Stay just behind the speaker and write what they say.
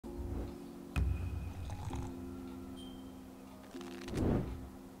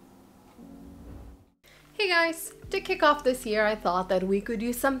Hey guys! To kick off this year, I thought that we could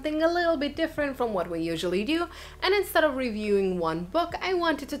do something a little bit different from what we usually do, and instead of reviewing one book, I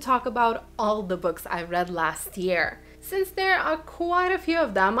wanted to talk about all the books I read last year. Since there are quite a few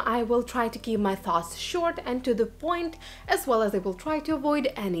of them, I will try to keep my thoughts short and to the point, as well as I will try to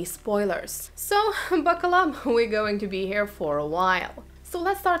avoid any spoilers. So buckle up, we're going to be here for a while. So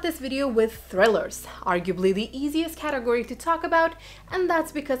let's start this video with thrillers, arguably the easiest category to talk about, and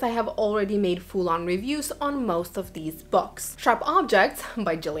that's because I have already made full-on reviews on most of these books. Sharp Objects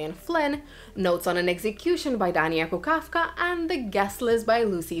by Gillian Flynn, Notes on an Execution by Dani Kafka, and The Guest List by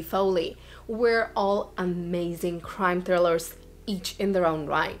Lucy Foley were all amazing crime thrillers, each in their own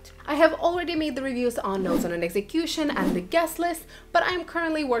right. I have already made the reviews on Notes on an Execution and The Guest List, but I am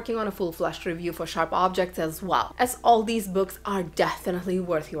currently working on a full-fledged review for Sharp Objects as well, as all these books are definitely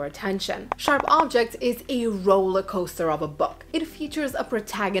worth your attention. Sharp Objects is a roller coaster of a book. It features a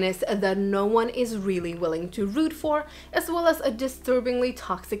protagonist that no one is really willing to root for, as well as a disturbingly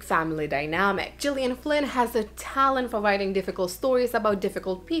toxic family dynamic. Gillian Flynn has a talent for writing difficult stories about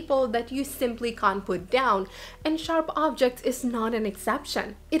difficult people that you simply can't put down, and Sharp Objects is not an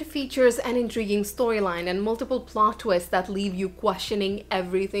exception. It features an intriguing storyline and multiple plot twists that leave you questioning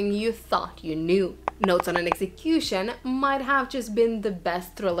everything you thought you knew. Notes on an Execution might have just been the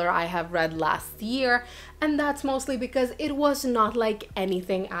best thriller I have read last year, and that's mostly because it was not like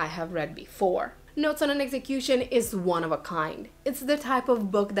anything I have read before. Notes on an Execution is one of a kind. It's the type of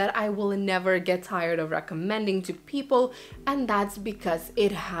book that I will never get tired of recommending to people, and that's because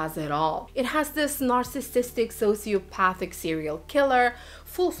it has it all. It has this narcissistic sociopathic serial killer,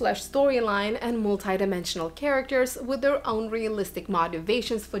 full-fledged storyline, and multi-dimensional characters with their own realistic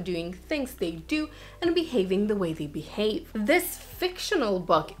motivations for doing things they do and behaving the way they behave. This fictional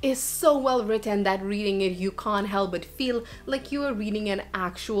book is so well written that reading it you can't help but feel like you are reading an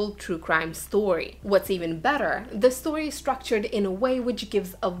actual true crime story. What's even better, the story is structured in a way which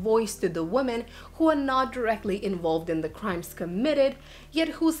gives a voice to the women who are not directly involved in the crimes committed, yet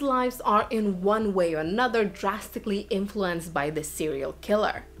whose lives are in one way or another drastically influenced by the serial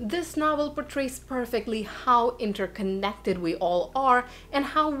killer. This novel portrays perfectly how interconnected we all are and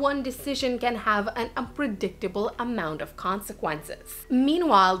how one decision can have an unpredictable amount of consequences.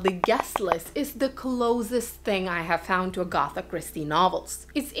 Meanwhile, The Guest List is the closest thing I have found to Agatha Christie novels.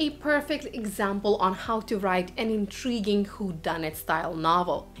 It's a perfect example on how to write an intriguing whodunit style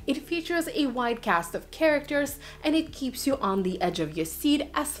novel. It features a wide cast of characters and it keeps you on the edge of your seat,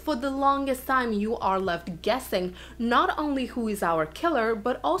 as for the longest time you are left guessing not only who is our killer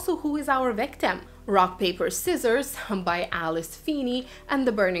but also who is our victim. Rock, Paper, Scissors by Alice Feeney and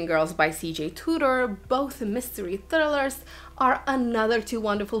The Burning Girls by C.J. Tudor, both mystery thrillers, are another two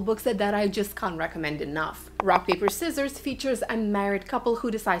wonderful books that I just can't recommend enough. Rock, Paper, Scissors features a married couple who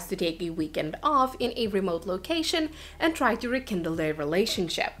decides to take a weekend off in a remote location and try to rekindle their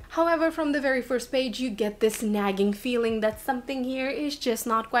relationship. However, from the very first page you get this nagging feeling that something here is just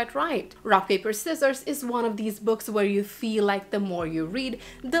not quite right. Rock, Paper, Scissors is one of these books where you feel like the more you read,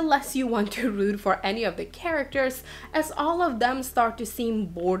 the less you want to root for any of the characters, as all of them start to seem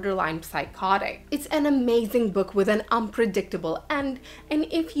borderline psychotic. It's an amazing book with an unpredictable end, and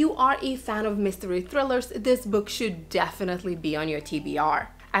if you are a fan of mystery thrillers, this book should definitely be on your TBR.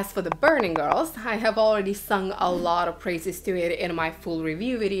 As for The Burning Girls, I have already sung a lot of praises to it in my full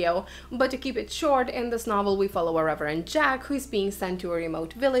review video, but to keep it short, in this novel we follow a Reverend Jack who is being sent to a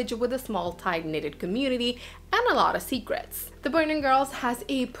remote village with a small tight-knitted community and a lot of secrets. The Burning Girls has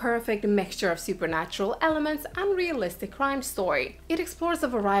a perfect mixture of supernatural elements and realistic crime story. It explores a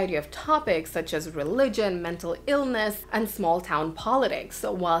variety of topics such as religion, mental illness, and small-town politics,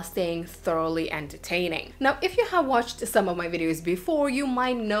 while staying thoroughly entertaining. Now, if you have watched some of my videos before, you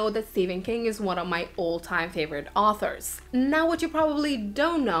might know that Stephen King is one of my all-time favorite authors. Now, what you probably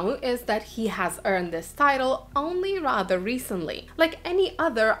don't know is that he has earned this title only rather recently. Like any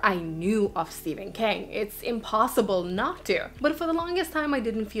other I knew of Stephen King, it's impossible not to. But for the longest time I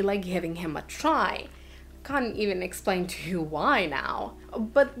didn't feel like giving him a try. Can't even explain to you why now.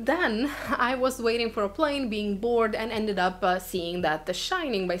 But then I was waiting for a plane, being bored, and ended up seeing that The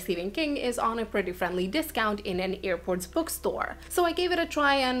Shining by Stephen King is on a pretty friendly discount in an airport's bookstore. So I gave it a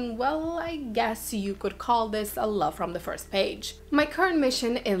try and, well, I guess you could call this a love from the first page. My current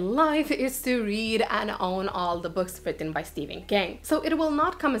mission in life is to read and own all the books written by Stephen King. So it will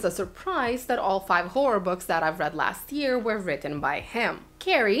not come as a surprise that all 5 horror books that I've read last year were written by him.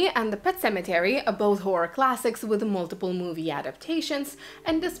 Carrie and The Pet Sematary, both horror classics with multiple movie adaptations,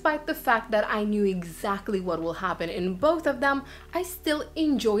 and despite the fact that I knew exactly what will happen in both of them, I still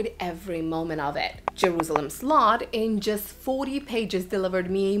enjoyed every moment of it. Jerusalem's Lot in just 40 pages delivered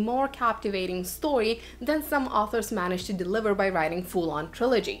me a more captivating story than some authors managed to deliver by writing full-on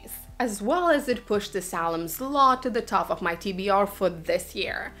trilogies. As well as it pushed the Salem's Lot to the top of my TBR for this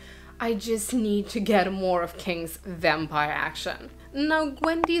year. I just need to get more of King's vampire action. Now,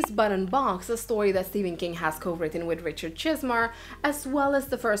 Gwendy's Button Box, a story that Stephen King has co-written with Richard Chizmar, as well as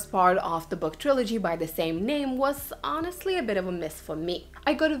the first part of the book trilogy by the same name, was honestly a bit of a miss for me.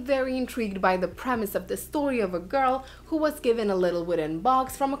 I got very intrigued by the premise of the story of a girl who was given a little wooden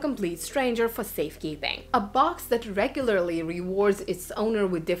box from a complete stranger for safekeeping. A box that regularly rewards its owner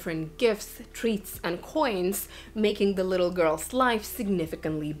with different gifts, treats, and coins, making the little girl's life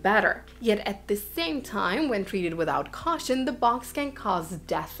significantly better. Yet at the same time, when treated without caution, the box can cause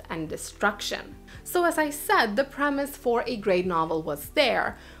death and destruction. So as I said, the premise for a great novel was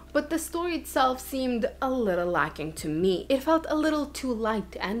there, but the story itself seemed a little lacking to me. It felt a little too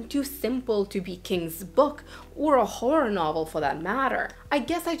light and too simple to be King's book, or a horror novel for that matter. I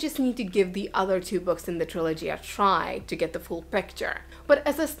guess I just need to give the other two books in the trilogy a try to get the full picture. But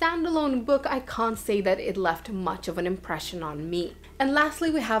as a standalone book, I can't say that it left much of an impression on me. And lastly,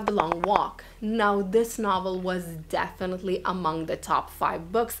 we have The Long Walk. Now, this novel was definitely among the top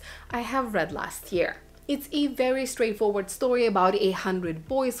 5 books I have read last year. It's a very straightforward story about 100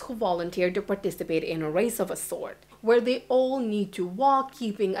 boys who volunteer to participate in a race of a sort, where they all need to walk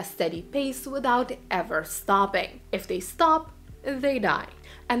keeping a steady pace without ever stopping. If they stop, they die.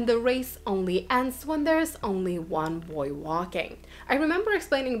 And the race only ends when there's only one boy walking. I remember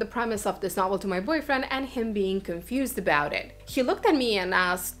explaining the premise of this novel to my boyfriend and him being confused about it. He looked at me and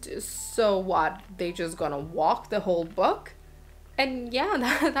asked, "So what, they just gonna walk the whole book?" And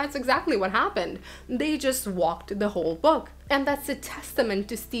yeah, that's exactly what happened. They just walked the whole book. And that's a testament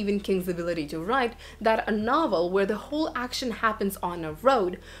to Stephen King's ability to write that a novel where the whole action happens on a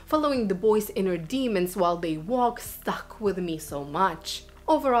road, following the boys' inner demons while they walk, stuck with me so much.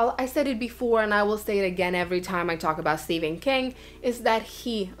 Overall, I said it before and I will say it again every time I talk about Stephen King, is that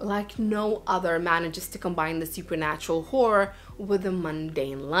he, like no other, manages to combine the supernatural horror with the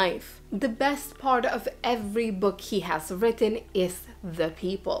mundane life. The best part of every book he has written is the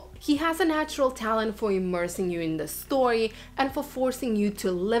people. He has a natural talent for immersing you in the story and for forcing you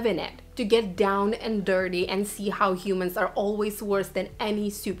to live in it, to get down and dirty and see how humans are always worse than any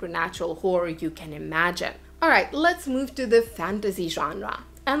supernatural horror you can imagine. Alright, let's move to the fantasy genre.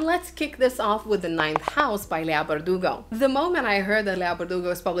 And let's kick this off with The Ninth House by Lea Bardugo. The moment I heard that Lea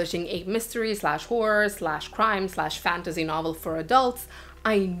Bardugo is publishing a mystery / horror / crime / fantasy novel for adults,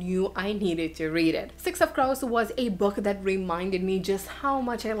 I knew I needed to read it. Six of Crows was a book that reminded me just how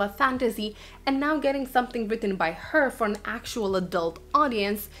much I love fantasy, and now getting something written by her for an actual adult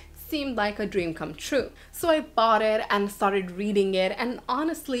audience seemed like a dream come true. So I bought it and started reading it, and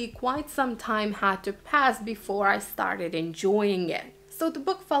honestly, quite some time had to pass before I started enjoying it. So the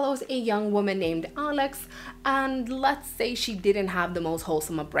book follows a young woman named Alex, and let's say she didn't have the most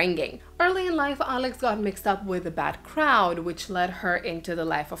wholesome upbringing. Early in life, Alex got mixed up with a bad crowd, which led her into the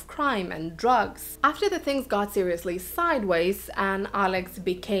life of crime and drugs. After the things got seriously sideways and Alex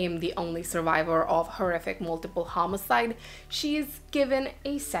became the only survivor of horrific multiple homicide, she is given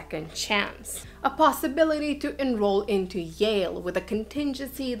a second chance. A possibility to enroll into Yale with a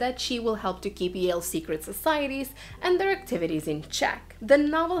contingency that she will help to keep Yale's secret societies and their activities in check. The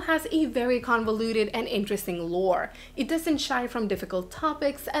novel has a very convoluted and interesting lore. It doesn't shy from difficult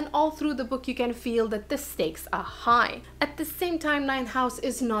topics, and all through the book you can feel that the stakes are high. At the same time, Ninth House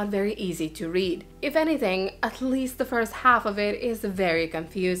is not very easy to read. If anything, at least the first half of it is very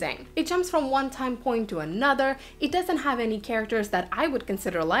confusing. It jumps from one time point to another, it doesn't have any characters that I would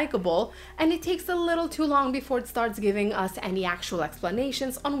consider likable, and it takes a little too long before it starts giving us any actual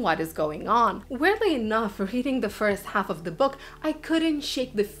explanations on what is going on. Weirdly enough, reading the first half of the book, I couldn't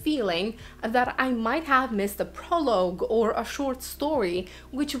shake the feeling that I might have missed a prologue or a short story,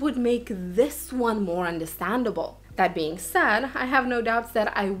 which would make this one more understandable. That being said, I have no doubts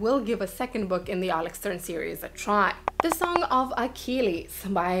that I will give a second book in the Alex Stern series a try. The Song of Achilles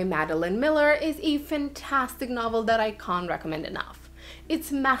by Madeline Miller is a fantastic novel that I can't recommend enough.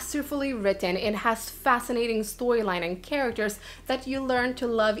 It's masterfully written, it has fascinating storyline and characters that you learn to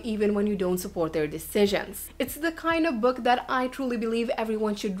love even when you don't support their decisions. It's the kind of book that I truly believe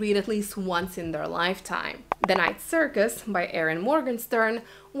everyone should read at least once in their lifetime. The Night Circus by Erin Morgenstern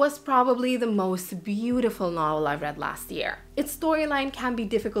was probably the most beautiful novel I read last year. Its storyline can be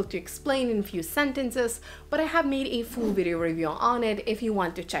difficult to explain in few sentences, but I have made a full video review on it if you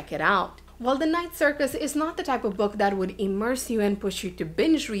want to check it out. While The Night Circus is not the type of book that would immerse you and push you to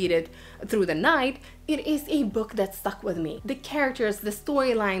binge read it through the night, it is a book that stuck with me. The characters, the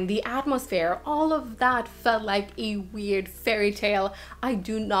storyline, the atmosphere, all of that felt like a weird fairy tale I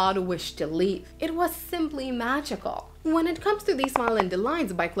do not wish to leave. It was simply magical. When it comes to These Violent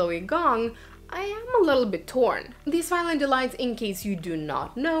Delights by Chloe Gong, I am a little bit torn. These Violent Delights, in case you do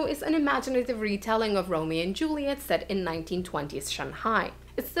not know, is an imaginative retelling of Romeo and Juliet set in 1920s Shanghai.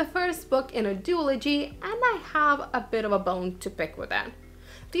 It's the first book in a duology, and I have a bit of a bone to pick with it.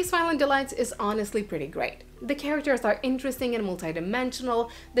 These Violent Delights is honestly pretty great. The characters are interesting and multidimensional.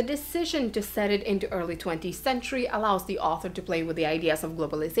 The decision to set it into early 20th century allows the author to play with the ideas of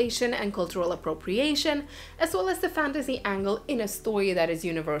globalization and cultural appropriation, as well as the fantasy angle in a story that is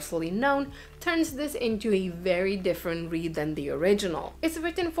universally known, turns this into a very different read than the original. It's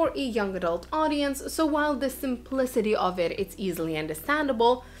written for a young adult audience, so while the simplicity of it is easily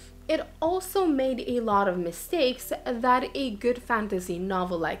understandable, it also made a lot of mistakes that a good fantasy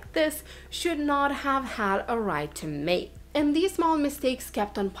novel like this should not have had a right to make. And these small mistakes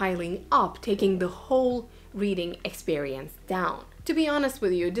kept on piling up, taking the whole reading experience down. To be honest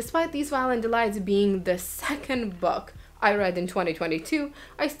with you, despite These Violent Delights being the second book I read in 2022,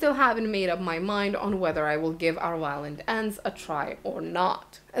 I still haven't made up my mind on whether I will give Our Violent Ends a try or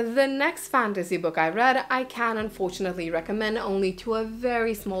not. The next fantasy book I read, I can unfortunately recommend only to a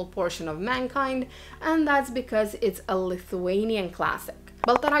very small portion of mankind, and that's because it's a Lithuanian classic.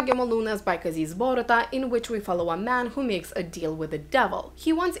 Baltaragio Malūnas by Kazys Boruta, in which we follow a man who makes a deal with the devil.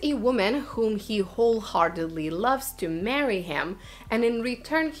 He wants a woman whom he wholeheartedly loves to marry him, and in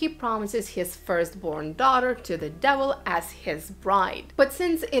return he promises his firstborn daughter to the devil as his bride. But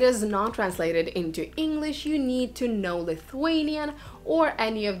since it is not translated into English, you need to know Lithuanian or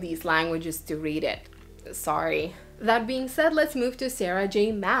any of these languages to read it. Sorry. That being said, let's move to Sarah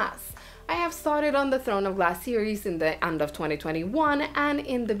J. Maas. I have started on the Throne of Glass series in the end of 2021, and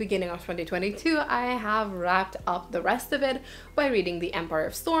in the beginning of 2022 I have wrapped up the rest of it by reading The Empire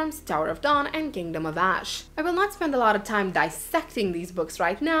of Storms, Tower of Dawn, and Kingdom of Ash. I will not spend a lot of time dissecting these books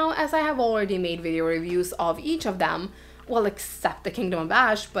right now, as I have already made video reviews of each of them, well, except the Kingdom of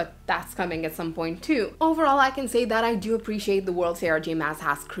Ash, but that's coming at some point too. Overall, I can say that I do appreciate the world Sarah J. Maas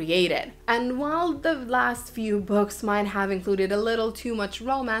has created. And while the last few books might have included a little too much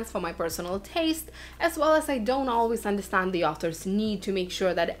romance for my personal taste, as well as I don't always understand the author's need to make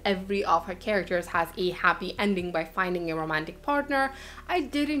sure that every of her characters has a happy ending by finding a romantic partner, I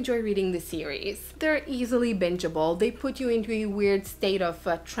did enjoy reading the series. They're easily bingeable. They put you into a weird state of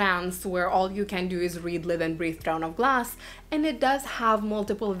trance where all you can do is read, live, and breathe Throne of Glass, and it does have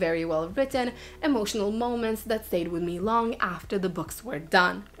multiple very well written, emotional moments that stayed with me long after the books were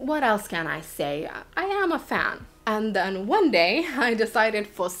done. What else can I say? I am a fan. And then one day, I decided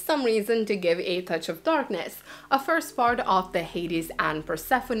for some reason to give A Touch of Darkness, a first part of the Hades and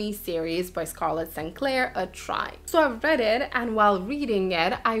Persephone series by Scarlett St. Clair, a try. So I read it, and while reading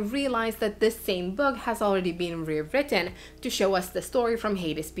it, I realized that this same book has already been rewritten to show us the story from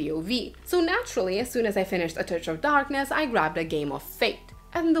Hades' POV. So naturally, as soon as I finished A Touch of Darkness, I grabbed A Game of Fate.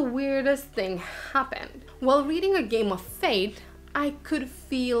 And the weirdest thing happened. While reading A Game of Fate, I could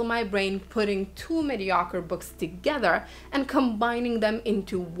feel my brain putting two mediocre books together and combining them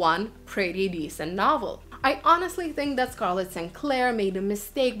into one pretty decent novel. I honestly think that Scarlett St. Clair made a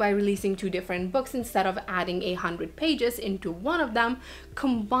mistake by releasing two different books instead of adding 100 pages into one of them,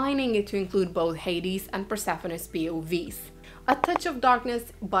 combining it to include both Hades and Persephone's POVs. A Touch of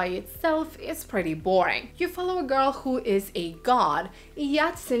Darkness by itself is pretty boring. You follow a girl who is a god,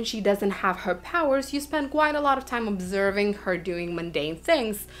 yet since she doesn't have her powers, you spend quite a lot of time observing her doing mundane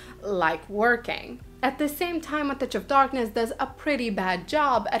things, like working. At the same time, A Touch of Darkness does a pretty bad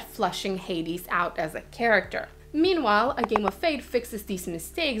job at fleshing Hades out as a character. Meanwhile, A Game of Fate fixes these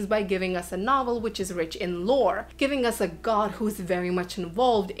mistakes by giving us a novel which is rich in lore, giving us a god who's very much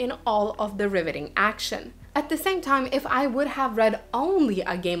involved in all of the riveting action. At the same time, if I would have read only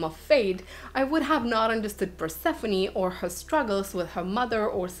A Game of Fate, I would have not understood Persephone or her struggles with her mother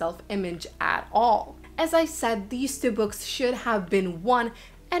or self-image at all. As I said, these two books should have been one,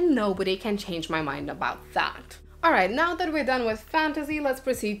 and nobody can change my mind about that. Alright, now that we're done with fantasy, let's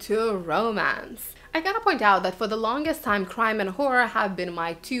proceed to romance. I gotta point out that for the longest time, crime and horror have been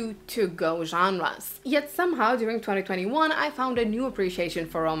my two to-go genres. Yet somehow during 2021, I found a new appreciation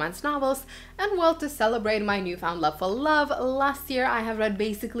for romance novels, and well, to celebrate my newfound love for love, last year I have read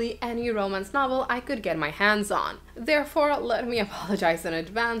basically any romance novel I could get my hands on. Therefore, let me apologize in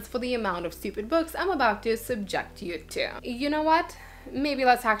advance for the amount of stupid books I'm about to subject you to. You know what? Maybe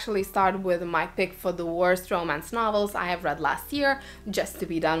let's actually start with my pick for the worst romance novels I have read last year, just to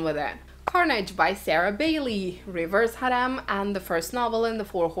be done with it. Carnage by Sarah Bailey, Reverse Harem, and the first novel in the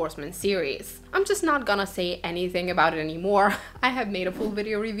Four Horsemen series. I'm just not gonna say anything about it anymore. I have made a full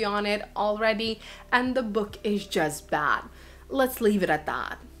video review on it already, and the book is just bad. Let's leave it at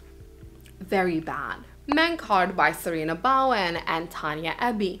that. Very bad. Mancard by Serena Bowen and Tanya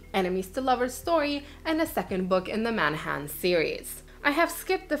Eby, enemies to lovers story, and a second book in the Manhattan series. I have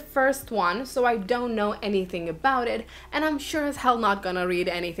skipped the first one, so I don't know anything about it, and I'm sure as hell not gonna read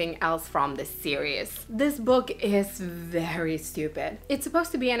anything else from this series. This book is very stupid. It's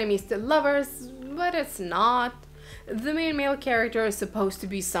supposed to be enemies to lovers, but it's not. The main male character is supposed to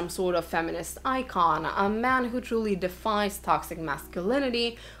be some sort of feminist icon, a man who truly defies toxic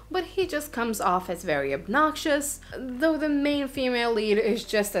masculinity, but he just comes off as very obnoxious, though the main female lead is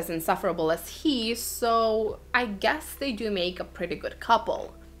just as insufferable as he, so I guess they do make a pretty good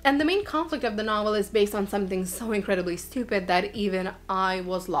couple. And the main conflict of the novel is based on something so incredibly stupid that even I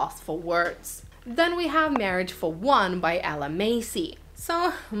was lost for words. Then we have Marriage for One by Ella Macy.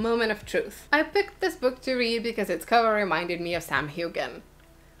 So, moment of truth. I picked this book to read because its cover reminded me of Sam Heughan.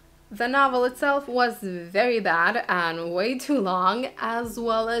 The novel itself was very bad and way too long, as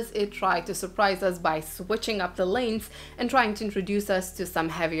well as it tried to surprise us by switching up the lanes and trying to introduce us to some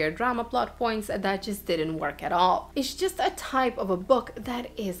heavier drama plot points that just didn't work at all. It's just a type of a book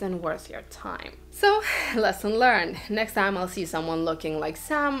that isn't worth your time. So, lesson learned. Next time I'll see someone looking like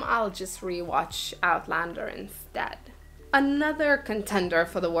Sam, I'll just rewatch Outlander instead. Another contender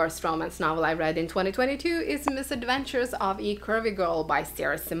for the worst romance novel I read in 2022 is Misadventures of a Curvy Girl by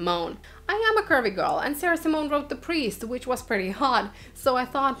Sarah Simone. I am a curvy girl, and Sarah Simone wrote The Priest, which was pretty hot, so I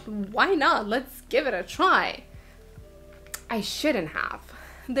thought, why not? Let's give it a try. I shouldn't have.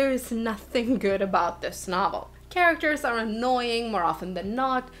 There is nothing good about this novel. Characters are annoying more often than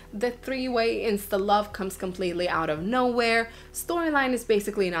not, the three-way insta-love comes completely out of nowhere, storyline is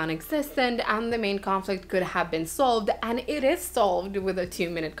basically non-existent, and the main conflict could have been solved, and it is solved with a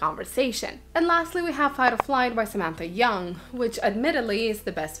 2-minute conversation. And lastly, we have Fight or Flight by Samantha Young, which admittedly is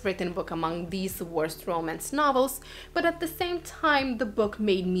the best written book among these worst romance novels, but at the same time, the book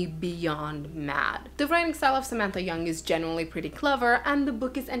made me beyond mad. The writing style of Samantha Young is genuinely pretty clever, and the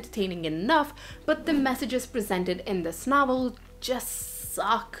book is entertaining enough, but the messages presented in this novel just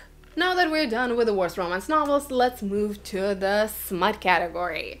suck. Now that we're done with the worst romance novels, let's move to the smut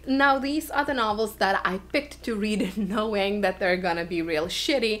category. Now these are the novels that I picked to read knowing that they're gonna be real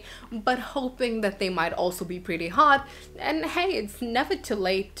shitty, but hoping that they might also be pretty hot, and hey, it's never too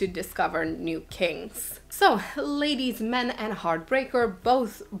late to discover new kings. So, Ladies, Men, and Heartbreaker,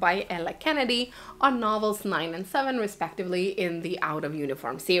 both by Ella Kennedy, are novels 9 and 7 respectively in the Out of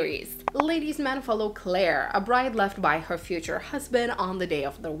Uniform series. Ladies, Men follow Claire, a bride left by her future husband on the day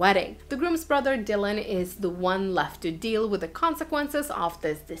of their wedding. The groom's brother Dylan is the one left to deal with the consequences of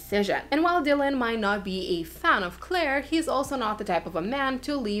this decision. And while Dylan might not be a fan of Claire, he's also not the type of a man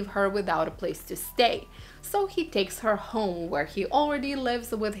to leave her without a place to stay. So he takes her home where he already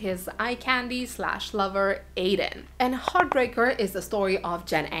lives with his eye candy / lover Aiden. And Heartbreaker is the story of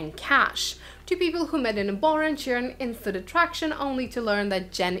Jen and Cash, two people who met in a bar and share an instant attraction only to learn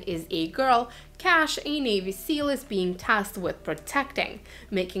that Jen is a girl Cash, a Navy SEAL, is being tasked with protecting,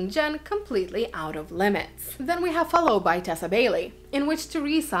 making Jen completely out of limits. Then we have Follow by Tessa Bailey, in which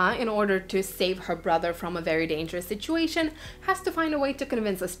Teresa, in order to save her brother from a very dangerous situation, has to find a way to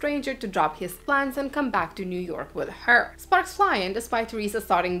convince a stranger to drop his plans and come back to New York with her. Sparks fly, and despite Teresa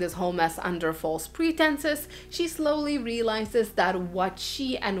starting this whole mess under false pretenses, she slowly realizes that what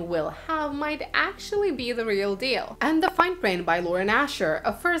she and Will have might actually be the real deal. And The Fine Print by Lauren Asher,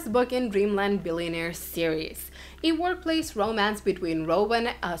 a first book in Dreamland Billionaire series. A workplace romance between Rowan,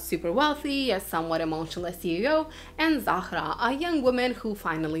 a super wealthy, yet somewhat emotionless CEO, and Zahra, a young woman who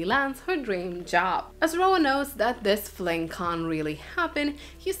finally lands her dream job. As Rowan knows that this fling can't really happen,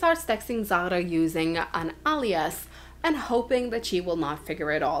 he starts texting Zahra using an alias and hoping that she will not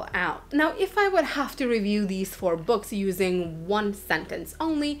figure it all out. Now, if I would have to review these 4 books using one sentence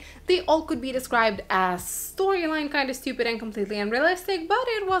only, they all could be described as storyline kind of stupid and completely unrealistic, but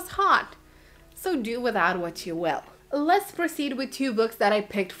it was hot. So do with that what you will. Let's proceed with 2 books that I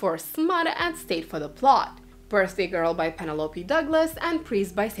picked for smut and stayed for the plot. Birthday Girl by Penelope Douglas and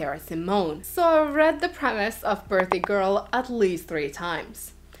Priest by Sarah Simone. So I've read the premise of Birthday Girl at least 3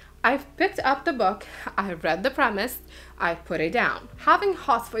 times. I've picked up the book, I've read the premise, I've put it down. Having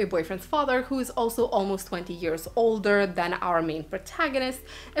hots for your boyfriend's father, who is also almost 20 years older than our main protagonist,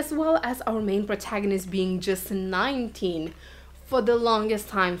 as well as our main protagonist being just 19, for the longest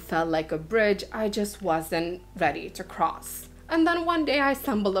time felt like a bridge I just wasn't ready to cross. And then one day I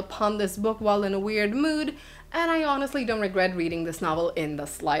stumbled upon this book while in a weird mood, and I honestly don't regret reading this novel in the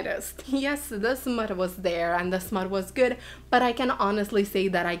slightest. Yes, the smut was there and the smut was good, but I can honestly say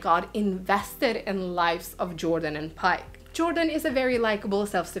that I got invested in lives of Jordan and Pike. Jordan is a very likable,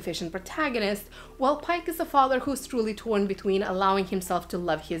 self-sufficient protagonist, while Pike is a father who's truly torn between allowing himself to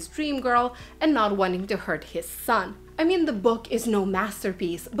love his dream girl and not wanting to hurt his son. I mean, the book is no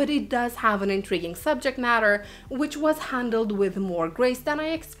masterpiece, but it does have an intriguing subject matter, which was handled with more grace than I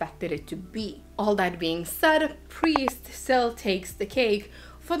expected it to be. All that being said, Priest still takes the cake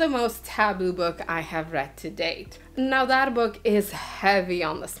for the most taboo book I have read to date. Now that book is heavy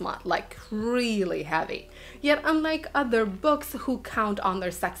on the smut, like really heavy. Yet unlike other books who count on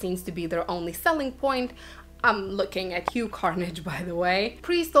their sex scenes to be their only selling point, I'm looking at you, Carnage, by the way,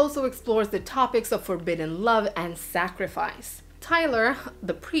 Priest also explores the topics of forbidden love and sacrifice. Tyler,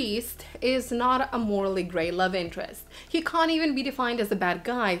 the priest, is not a morally grey love interest. He can't even be defined as a bad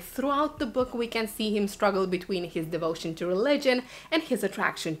guy. Throughout the book, we can see him struggle between his devotion to religion and his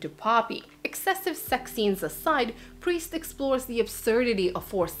attraction to Poppy. Excessive sex scenes aside, Priest explores the absurdity of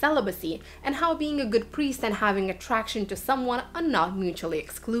forced celibacy and how being a good priest and having attraction to someone are not mutually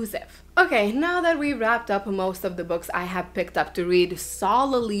exclusive. Okay, now that we wrapped up most of the books I have picked up to read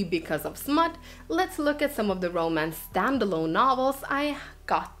solely because of smut, let's look at some of the romance standalone novels I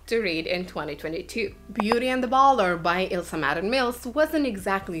got to read in 2022. Beauty and the Baller by Ilsa Madden Mills wasn't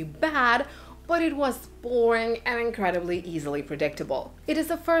exactly bad, but it was boring and incredibly easily predictable. It is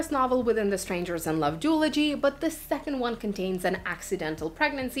the first novel within the Strangers in Love duology, but the second one contains an accidental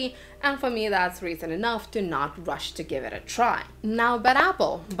pregnancy, and for me that's reason enough to not rush to give it a try. Now Bad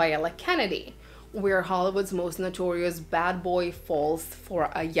Apple by Ella Kennedy, where Hollywood's most notorious bad boy falls for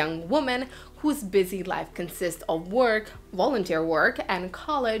a young woman whose busy life consists of work, volunteer work, and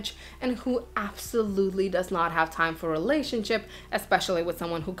college, and who absolutely does not have time for a relationship, especially with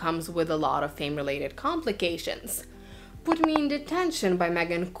someone who comes with a lot of fame-related complications. Put Me in Detention by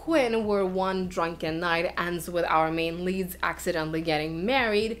Megan Quinn, where one drunken night ends with our main leads accidentally getting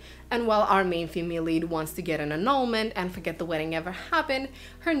married, and while our main female lead wants to get an annulment and forget the wedding ever happened,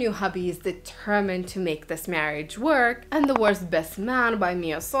 her new hubby is determined to make this marriage work. And The Worst Best Man by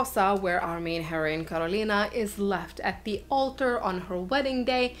Mia Sosa, where our main heroine Carolina is left at the altar on her wedding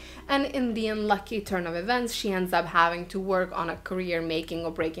day, and in the unlucky turn of events she ends up having to work on a career making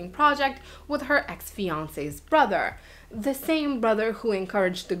or breaking project with her ex-fiance's brother. The same brother who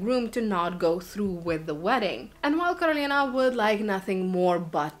encouraged the groom to not go through with the wedding. And while Carolina would like nothing more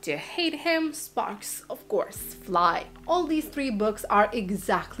but to hate him, sparks of course fly. All these three books are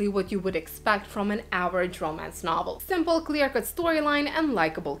exactly what you would expect from an average romance novel. Simple, clear-cut storyline and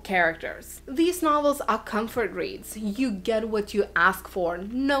likable characters. These novels are comfort reads. You get what you ask for,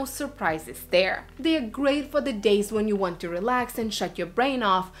 no surprises there. They are great for the days when you want to relax and shut your brain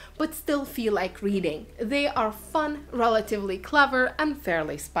off, but still feel like reading. They are fun, relatively clever, and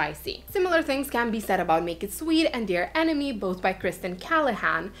fairly spicy. Similar things can be said about Make It Sweet and Dear Enemy, both by Kristen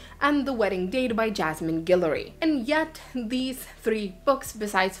Callahan, and The Wedding Date by Jasmine Guillory. And yet, these three books,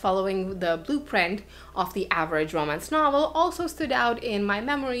 besides following the blueprint of the average romance novel, also stood out in my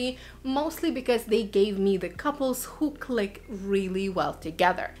memory, mostly because they gave me the couples who click really well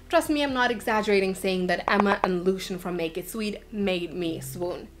together. Trust me, I'm not exaggerating saying that Emma and Lucian from Make It Sweet made me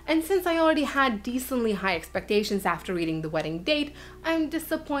swoon. And since I already had decently high expectations after reading The Wedding Date, I'm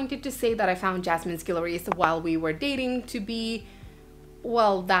disappointed to say that I found Jasmine Guillory's While We Were Dating to be,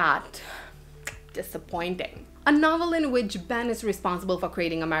 well, that disappointing. A novel in which Ben is responsible for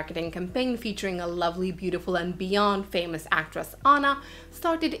creating a marketing campaign featuring a lovely, beautiful, and beyond famous actress Anna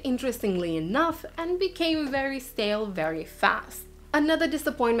started interestingly enough and became very stale very fast. Another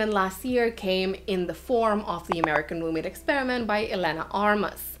disappointment last year came in the form of The American Roommate Experiment by Elena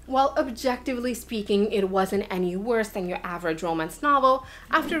Armas. While objectively speaking, it wasn't any worse than your average romance novel,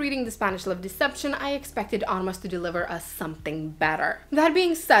 after reading The Spanish Love Deception, I expected Armas to deliver us something better. That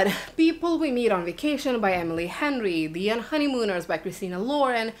being said, People We Meet on Vacation by Emily Henry, The Honeymooners by Christina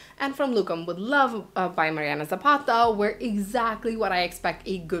Lauren, and From Lucum with Love by Mariana Zapata were exactly what I expect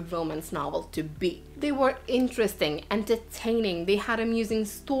a good romance novel to be. They were interesting, entertaining, they had amusing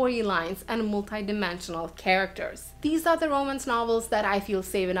storylines and multi-dimensional characters. These are the romance novels that I feel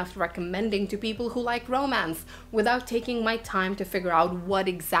safe enough recommending to people who like romance without taking my time to figure out what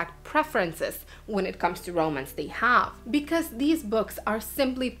exact preferences when it comes to romance they have. Because these books are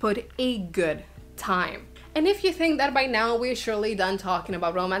simply put a good time. And if you think that by now we're surely done talking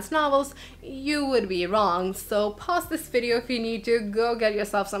about romance novels, you would be wrong. So pause this video if you need to, go get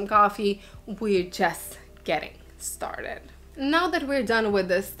yourself some coffee. We're just getting started. Now that we're done with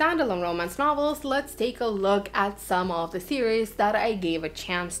the standalone romance novels, let's take a look at some of the series that I gave a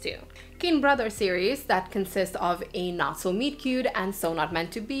chance to. Kin Brothers series that consists of A Not So Meet Cute and So Not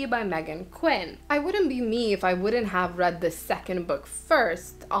Meant to Be by Megan Quinn. I wouldn't be me if I wouldn't have read the second book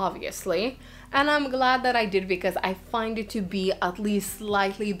first, obviously, and I'm glad that I did because I find it to be at least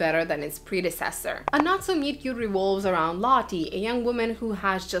slightly better than its predecessor. A Not So Meet Cute revolves around Lottie, a young woman who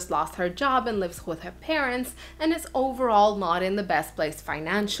has just lost her job and lives with her parents and is overall not in the best place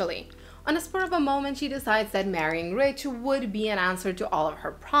financially. On a spur of a moment, she decides that marrying rich would be an answer to all of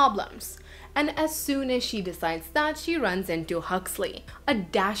her problems. And as soon as she decides that, she runs into Huxley, a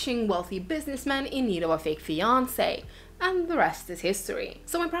dashing wealthy businessman in need of a fake fiancé. And the rest is history.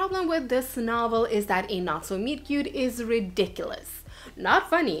 So my problem with this novel is that A Not So Meet Cute is ridiculous. Not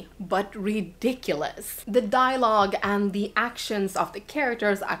funny, but ridiculous. The dialogue and the actions of the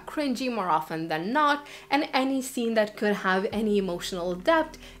characters are cringy more often than not, and any scene that could have any emotional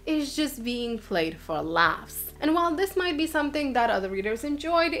depth is just being played for laughs. And while this might be something that other readers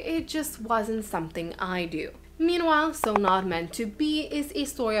enjoyed, it just wasn't something I do. Meanwhile, So Not Meant to Be is a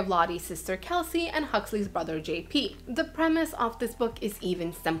story of Lottie's sister Kelsey and Huxley's brother JP. The premise of this book is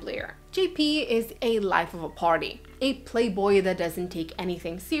even simpler. JP is a life of a party, a playboy that doesn't take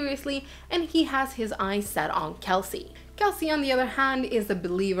anything seriously, and he has his eyes set on Kelsey. Kelsey, on the other hand, is a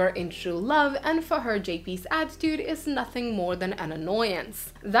believer in true love, and for her, JP's attitude is nothing more than an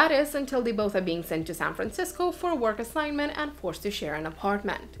annoyance. That is, until they both are being sent to San Francisco for a work assignment and forced to share an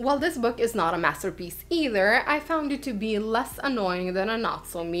apartment. While this book is not a masterpiece either, I found it to be less annoying than A Not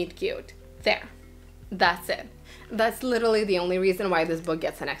So Meet Cute. There. That's it. That's literally the only reason why this book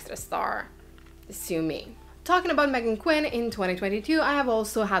gets an extra star. Sue me. Talking about Megan Quinn, in 2022, I have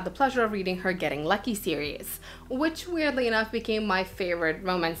also had the pleasure of reading her Getting Lucky series, which weirdly enough became my favorite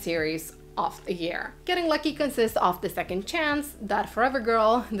romance series of the year. Getting Lucky consists of The Second Chance, That Forever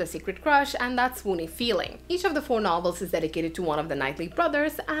Girl, The Secret Crush, and That Swoony Feeling. Each of the 4 novels is dedicated to one of the Knightley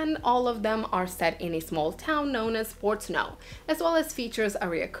brothers, and all of them are set in a small town known as Fort Snow, as well as features a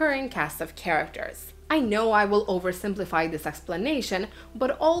reoccurring cast of characters. I know I will oversimplify this explanation,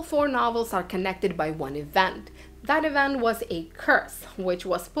 but all 4 novels are connected by one event. That event was a curse, which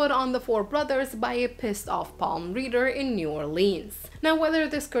was put on the 4 brothers by a pissed-off palm reader in New Orleans. Now, whether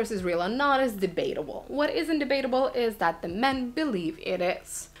this curse is real or not is debatable. What isn't debatable is that the men believe it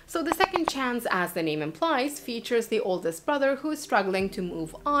is. So The Second Chance, as the name implies, features the oldest brother who is struggling to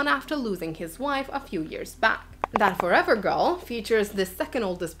move on after losing his wife a few years back. That Forever Girl features the second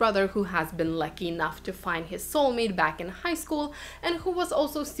oldest brother who has been lucky enough to find his soulmate back in high school and who was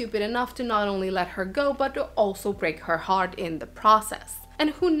also stupid enough to not only let her go but to also break her heart in the process,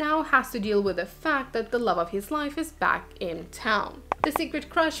 and who now has to deal with the fact that the love of his life is back in town. The Secret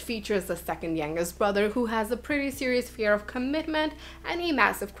Crush features the second youngest brother who has a pretty serious fear of commitment and a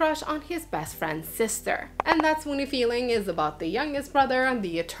massive crush on his best friend's sister. And That Swoony Feeling is about the youngest brother,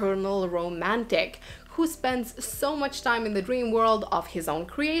 the eternal romantic, who spends so much time in the dream world of his own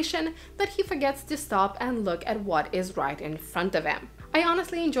creation that he forgets to stop and look at what is right in front of him. I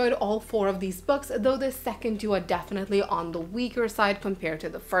honestly enjoyed all 4 of these books, though the second 2 are definitely on the weaker side compared to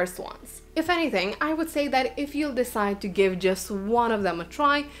the first ones. If anything, I would say that if you'll decide to give just one of them a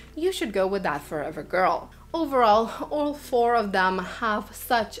try, you should go with That Forever Girl. Overall, all 4 of them have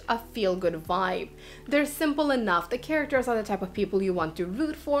such a feel-good vibe. They're simple enough, the characters are the type of people you want to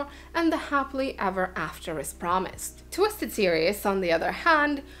root for, and the happily ever after is promised. Twisted series, on the other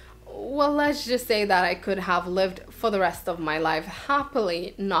hand, well, let's just say that I could have lived for the rest of my life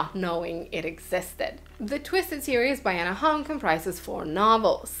happily not knowing it existed. The Twisted series by Anna Hong comprises 4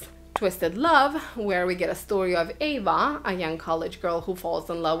 novels. Twisted Love, where we get a story of Ava, a young college girl who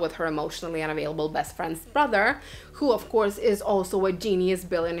falls in love with her emotionally unavailable best friend's brother, who of course is also a genius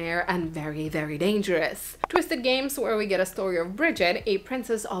billionaire and very, very dangerous. Twisted Games, where we get a story of Bridget, a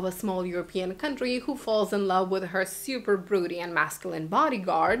princess of a small European country who falls in love with her super broody and masculine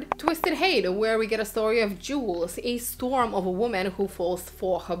bodyguard. Twisted Hate, where we get a story of Jules, a storm of a woman who falls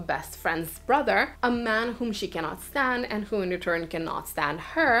for her best friend's brother, a man whom she cannot stand and who in return cannot stand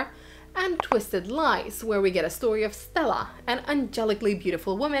her. And Twisted Lies, where we get a story of Stella, an angelically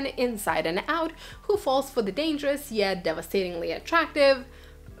beautiful woman inside and out who falls for the dangerous yet devastatingly attractive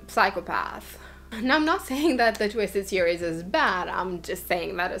psychopath. Now, I'm not saying that the Twisted series is bad, I'm just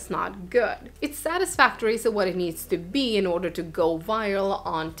saying that it's not good. It's satisfactory to what it needs to be in order to go viral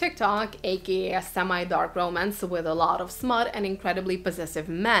on TikTok, aka a semi-dark romance with a lot of smut and incredibly possessive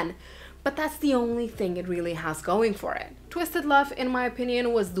men. But that's the only thing it really has going for it. Twisted Love, in my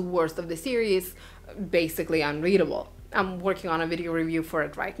opinion, was the worst of the series, basically unreadable. I'm working on a video review for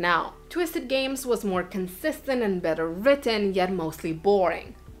it right now. Twisted Games was more consistent and better written, yet mostly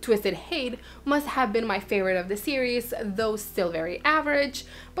boring. Twisted Hate must have been my favorite of the series, though still very average,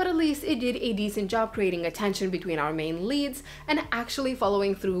 but at least it did a decent job creating a tension between our main leads and actually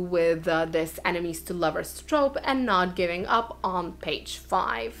following through with this enemies to lovers trope and not giving up on page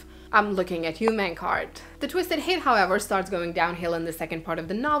 5. I'm looking at you, main card. The Twisted Hate, however, starts going downhill in the second part of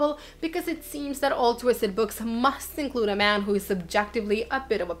the novel because it seems that all Twisted books must include a man who is subjectively a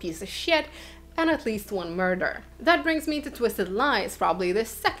bit of a piece of shit and at least one murder. That brings me to Twisted Lies, probably the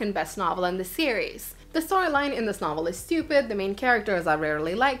second best novel in the series. The storyline in this novel is stupid, the main characters are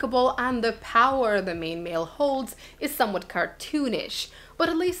rarely likable, and the power the main male holds is somewhat cartoonish. But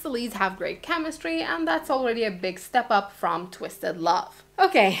at least the leads have great chemistry, and that's already a big step up from Twisted Love.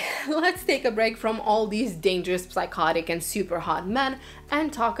 Okay, let's take a break from all these dangerous, psychotic, and super hot men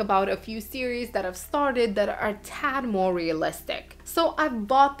and talk about a few series that have started that are a tad more realistic. So I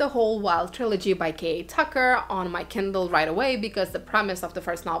bought the whole Wild trilogy by K.A. Tucker on my Kindle right away because the premise of the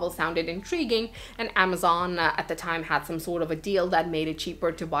first novel sounded intriguing, and Amazon at the time had some sort of a deal that made it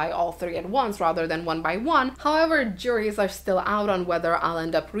cheaper to buy all 3 at once rather than one by one. However, juries are still out on whether I'll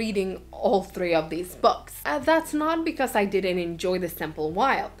end up reading all 3 of these books. That's not because I didn't enjoy The Simple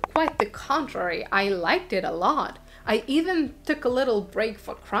Wild. Quite the contrary, I liked it a lot. I even took a little break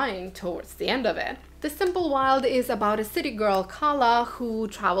for crying towards the end of it. The Simple Wild is about a city girl, Kala, who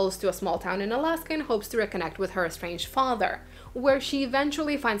travels to a small town in Alaska and hopes to reconnect with her estranged father, where she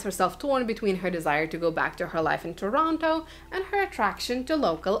eventually finds herself torn between her desire to go back to her life in Toronto and her attraction to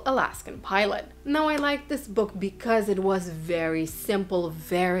local Alaskan pilot. Now, I liked this book because it was very simple,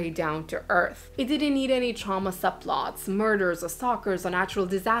 very down to earth. It didn't need any trauma subplots, murders or stalkers or natural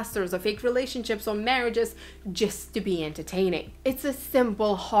disasters or fake relationships or marriages just to be entertaining. It's a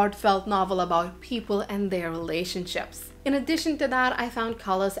simple, heartfelt novel about people and their relationships. In addition to that, I found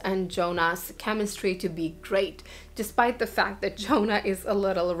Kala's and Jonah's chemistry to be great, despite the fact that Jonah is a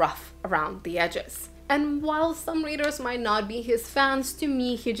little rough around the edges. And while some readers might not be his fans, to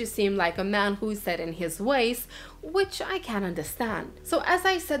me he just seemed like a man who's set in his ways, which I can understand. So as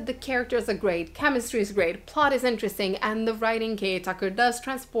I said, the characters are great, chemistry is great, plot is interesting, and the writing K.A. Tucker does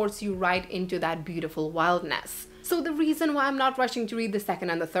transports you right into that beautiful wildness. So the reason why I'm not rushing to read the second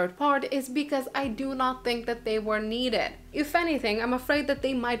and the third part is because I do not think that they were needed. If anything, I'm afraid that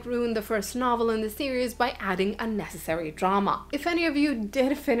they might ruin the first novel in the series by adding unnecessary drama. If any of you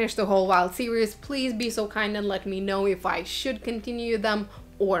did finish the whole Wild series, please be so kind and let me know if I should continue them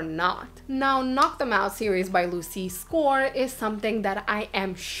or not. Now, Knock Them Out series by Lucy Score is something that I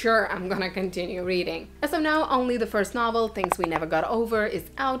am sure I'm gonna continue reading. As of now, only the first novel, Things We Never Got Over, is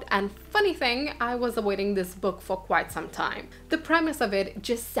out, and funny thing, I was awaiting this book for quite some time. The premise of it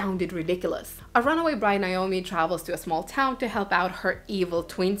just sounded ridiculous. A runaway bride, Naomi, travels to a small town to help out her evil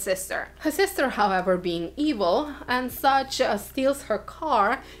twin sister. Her sister, however, being evil and such, steals her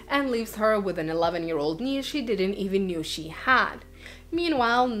car and leaves her with an 11-year-old niece she didn't even know she had.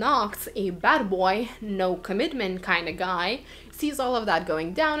 Meanwhile, Knox, a bad boy, no commitment kind of guy, sees all of that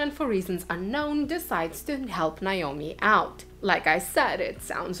going down and for reasons unknown decides to help Naomi out. Like I said, it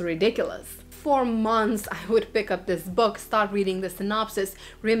sounds ridiculous. For months I would pick up this book, start reading the synopsis,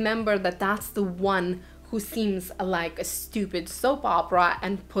 remember that that's the one who seems like a stupid soap opera,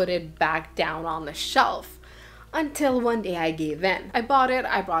 and put it back down on the shelf. Until one day I gave in. I bought it,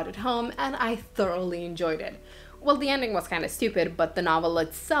 I brought it home, and I thoroughly enjoyed it. Well, the ending was kind of stupid, but the novel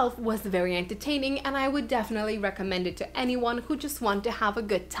itself was very entertaining, and I would definitely recommend it to anyone who just wants to have a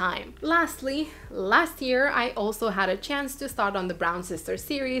good time. Lastly, last year I also had a chance to start on the Brown Sisters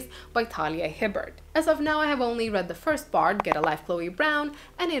series by Talia Hibbert. As of now, I have only read the first part, Get a Life Chloe Brown,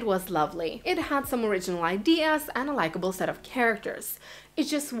 and it was lovely. It had some original ideas and a likable set of characters. It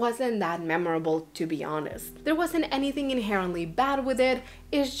just wasn't that memorable, to be honest. There wasn't anything inherently bad with it,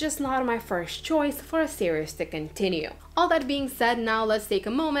 it's just not my first choice for a series to continue. All that being said, now let's take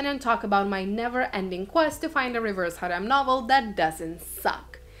a moment and talk about my never-ending quest to find a reverse harem novel that doesn't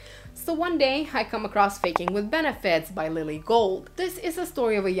suck. So one day, I come across Faking with Benefits by Lily Gold. This is a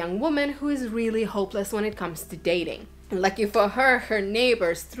story of a young woman who is really hopeless when it comes to dating. Lucky for her, her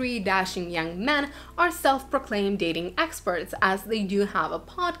neighbors, 3 dashing young men, are self-proclaimed dating experts, as they do have a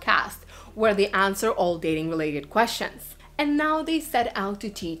podcast where they answer all dating-related questions. And now they set out to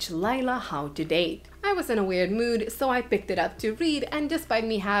teach Lila how to date. I was in a weird mood, so I picked it up to read, and despite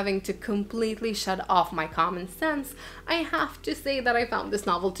me having to completely shut off my common sense, I have to say that I found this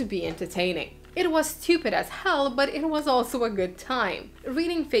novel to be entertaining. It was stupid as hell, but it was also a good time.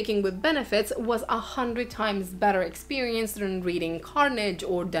 Reading Faking with Benefits was 100 times better experience than reading Carnage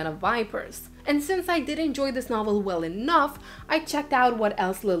or Den of Vipers. And since I did enjoy this novel well enough, I checked out what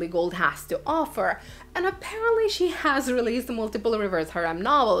else Lily Gold has to offer, and apparently she has released multiple reverse harem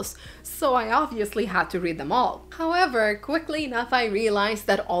novels, so I obviously had to read them all. However, quickly enough I realized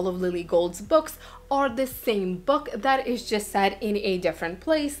that all of Lily Gold's books are the same book that is just set in a different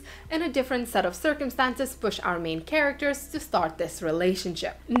place, and a different set of circumstances push our main characters to start this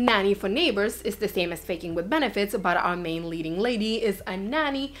relationship. Nanny for Neighbors is the same as Faking with Benefits, but our main leading lady is a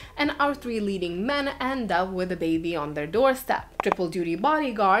nanny, and our three leading men end up with a baby on their doorstep. Triple Duty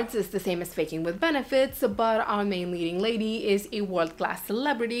Bodyguards is the same as Faking with Benefits, but our main leading lady is a world-class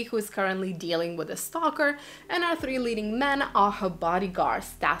celebrity who is currently dealing with a stalker, and our three leading men are her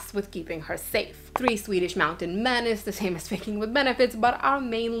bodyguards tasked with keeping her safe. Three Swedish Mountain Men is the same as Faking with Benefits, but our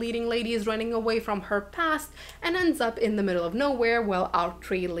main leading lady is running away from her past and ends up in the middle of nowhere, while our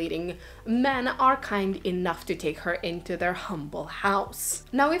three leading men are kind enough to take her into their humble house.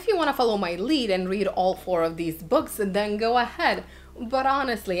 Now, if you want to follow my lead and read all four of these books, then go ahead. But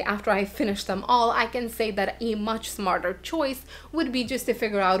honestly, after I finish them all, I can say that a much smarter choice would be just to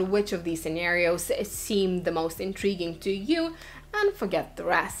figure out which of these scenarios seem the most intriguing to you and forget the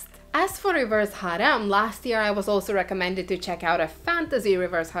rest. As for reverse harem, last year I was also recommended to check out a fantasy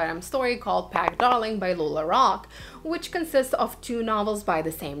reverse harem story called Pack Darling by Lola Rock, which consists of 2 novels by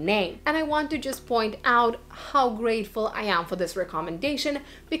the same name. And I want to just point out how grateful I am for this recommendation,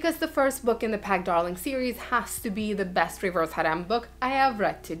 because the first book in the Pack Darling series has to be the best reverse harem book I have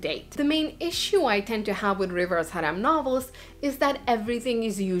read to date. The main issue I tend to have with reverse harem novels is that everything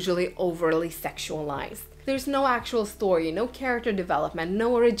is usually overly sexualized. There's no actual story, no character development,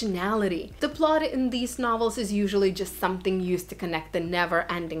 no originality. The plot in these novels is usually just something used to connect the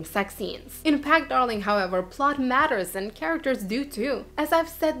never-ending sex scenes. In Pack Darling, however, plot matters and characters do too. As I've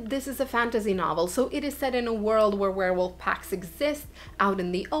said, this is a fantasy novel, so it is set in a world where werewolf packs exist out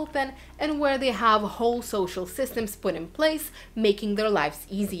in the open and where they have whole social systems put in place, making their lives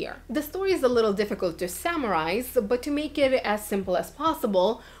easier. The story is a little difficult to summarize, but to make it as simple as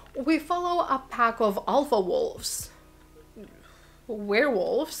possible, we follow a pack of alpha wolves.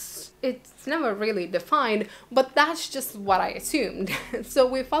 Werewolves? It's never really defined, but that's just what I assumed. So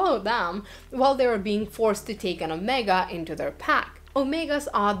we follow them while they are being forced to take an Omega into their pack. Omegas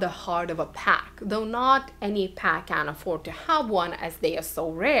are the heart of a pack, though not any pack can afford to have one as they are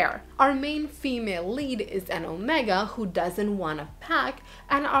so rare. Our main female lead is an Omega who doesn't want a pack,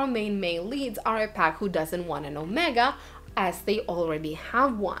 and our main male leads are a pack who doesn't want an Omega, as they already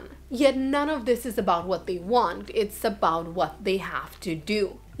have one. Yet none of this is about what they want, it's about what they have to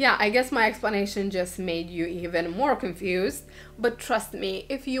do. Yeah, I guess my explanation just made you even more confused, but trust me,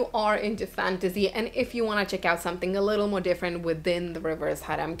 if you are into fantasy and if you want to check out something a little more different within the reverse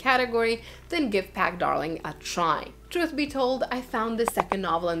harem category, then give Pack Darling a try. Truth be told, I found the second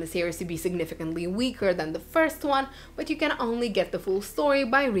novel in the series to be significantly weaker than the first one, but you can only get the full story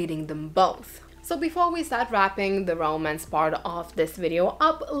by reading them both. So before we start wrapping the romance part of this video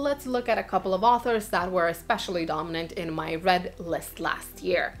up, let's look at a couple of authors that were especially dominant in my read list last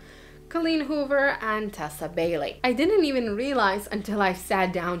year. Colleen Hoover and Tessa Bailey. I didn't even realize until I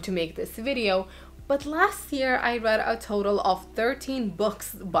sat down to make this video, but last year I read a total of 13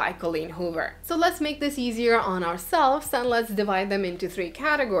 books by Colleen Hoover. So let's make this easier on ourselves and let's divide them into 3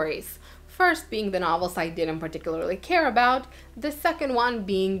 categories. First being the novels I didn't particularly care about, the second one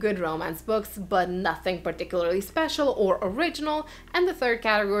being good romance books but nothing particularly special or original, and the third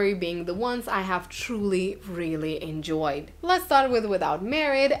category being the ones I have truly really enjoyed. Let's start with Without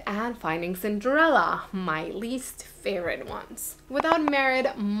Married and Finding Cinderella, my least favorite ones. Without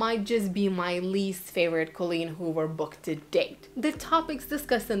Married might just be my least favorite Colleen Hoover book to date. The topics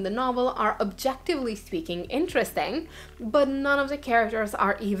discussed in the novel are objectively speaking interesting, but none of the characters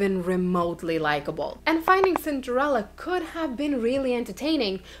are even remotely likable. And Finding Cinderella could have been really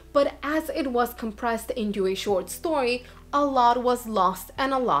entertaining, but as it was compressed into a short story, a lot was lost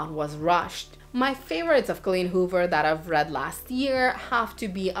and a lot was rushed. My favorites of Colleen Hoover that I've read last year have to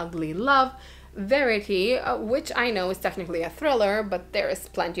be Ugly Love, Verity, which I know is technically a thriller, but there is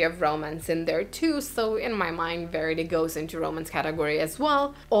plenty of romance in there too, so in my mind Verity goes into romance category as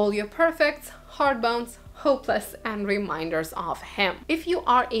well. All Your Perfects, Hardbones, Hopeless, and Reminders of Him. If you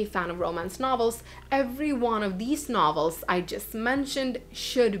are a fan of romance novels, every one of these novels I just mentioned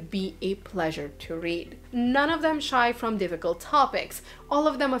should be a pleasure to read. None of them shy from difficult topics. All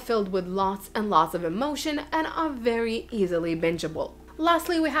of them are filled with lots and lots of emotion and are very easily bingeable.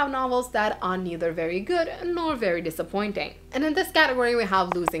 Lastly, we have novels that are neither very good nor very disappointing. And in this category we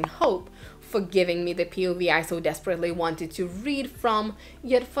have Losing Hope, for giving me the POV I so desperately wanted to read from,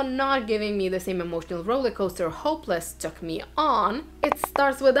 yet for not giving me the same emotional roller coaster Hopeless took me on. It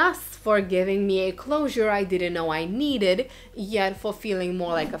Starts With Us, for giving me a closure I didn't know I needed, yet for feeling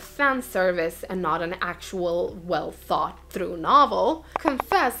more like a fan service and not an actual well thought through novel.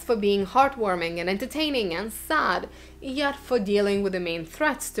 Confess for being heartwarming and entertaining and sad, yet for dealing with the main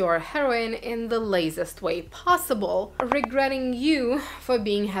threats to our heroine in the laziest way possible. Regretting You for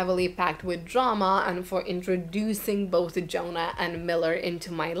being heavily packed with drama and for introducing both Jonah and Miller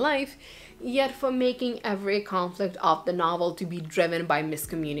into my life, yet for making every conflict of the novel to be driven by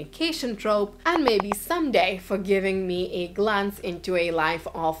miscommunication trope, and maybe someday for giving me a glance into a life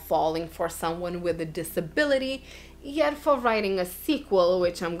of falling for someone with a disability, yet for writing a sequel,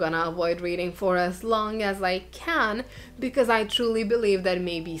 which I'm gonna avoid reading for as long as I can, because I truly believe that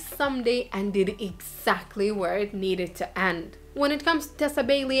maybe someday ended exactly where it needed to end. When it comes to Tessa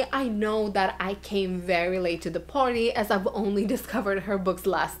Bailey, I know that I came very late to the party, as I've only discovered her books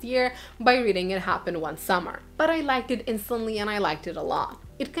last year by reading It Happened One Summer. But I liked it instantly and I liked it a lot.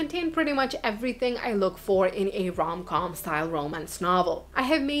 It contained pretty much everything I look for in a rom-com style romance novel. I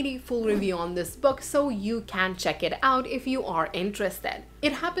have made a full review on this book, so you can check it out if you are interested.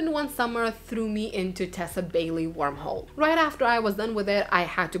 It Happened One Summer threw me into Tessa Bailey wormhole. Right after I was done with it, I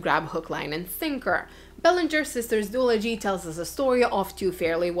had to grab hook, line, and sinker. Bellinger Sisters Duology tells us a story of two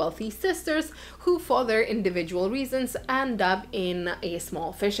fairly wealthy sisters who, for their individual reasons, end up in a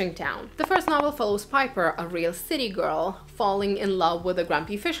small fishing town. The first novel follows Piper, a real city girl, falling in love with a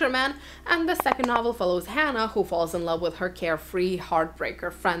grumpy fisherman, and the second novel follows Hannah, who falls in love with her carefree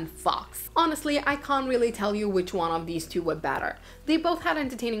heartbreaker friend Fox. Honestly, I can't really tell you which one of these two were better. They both had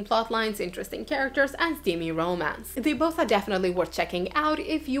entertaining plot lines, interesting characters, and steamy romance. They both are definitely worth checking out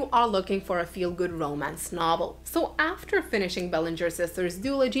if you are looking for a feel-good romance novel. So after finishing Bellinger Sisters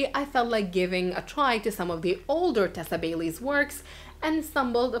Duology, I felt like giving a try to some of the older Tessa Bailey's works and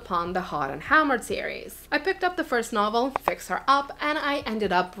stumbled upon the Hot and Hammered series. I picked up the first novel, Fix Her Up, and I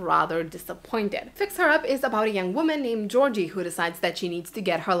ended up rather disappointed. Fix Her Up is about a young woman named Georgie who decides that she needs to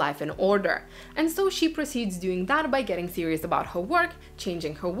get her life in order. And so she proceeds doing that by getting serious about her work,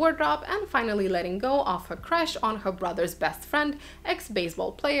 changing her wardrobe, and finally letting go of her crush on her brother's best friend,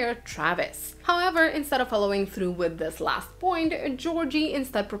 ex-baseball player Travis. However, instead of following through with this last point, Georgie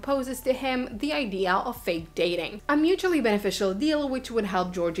instead proposes to him the idea of fake dating, a mutually beneficial deal which would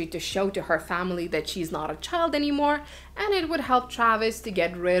help Georgie to show to her family that she's not a child anymore, and it would help Travis to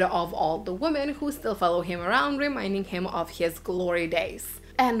get rid of all the women who still follow him around, reminding him of his glory days.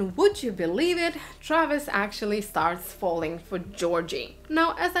 And would you believe it, Travis actually starts falling for Georgie.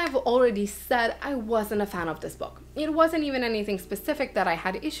 Now, as I've already said, I wasn't a fan of this book. It wasn't even anything specific that I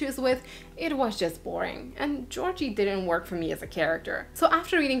had issues with, it was just boring, and Georgie didn't work for me as a character. So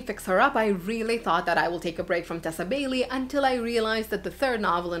after reading Fix Her Up, I really thought that I will take a break from Tessa Bailey until I realized that the third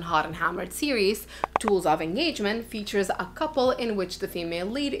novel in Hot and Hammered series, Tools of Engagement, features a couple in which the female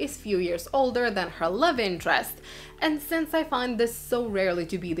lead is few years older than her love interest. And since I find this so rarely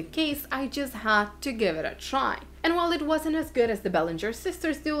to be the case, I just had to give it a try. And while it wasn't as good as the Bellinger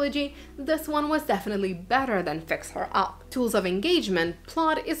Sisters duology, this one was definitely better than Fix Her Up. Tools of Engagement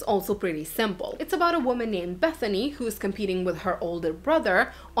plot is also pretty simple. It's about a woman named Bethany who's competing with her older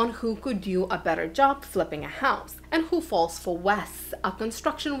brother on who could do a better job flipping a house, and who falls for Wes, a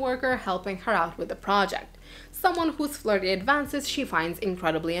construction worker helping her out with the project. Someone whose flirty advances she finds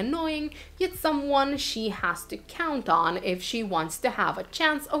incredibly annoying, yet someone she has to count on if she wants to have a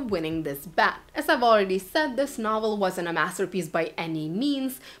chance of winning this bet. As I've already said, this novel wasn't a masterpiece by any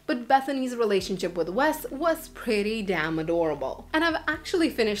means, but Bethany's relationship with Wes was pretty damn adorable. And I've actually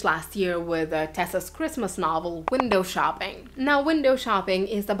finished last year with Tessa's Christmas novel, Window Shopping. Now, Window Shopping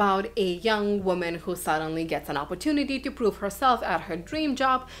is about a young woman who suddenly gets an opportunity to prove herself at her dream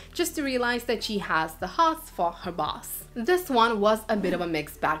job just to realize that she has the hots for her boss. This one was a bit of a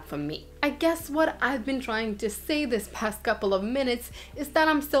mixed bag for me. I guess what I've been trying to say this past couple of minutes is that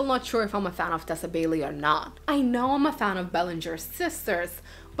I'm still not sure if I'm a fan of Tessa Bailey or not. I know I'm a fan of Bellinger Sisters,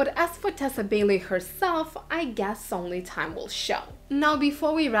 but as for Tessa Bailey herself, I guess only time will show. Now,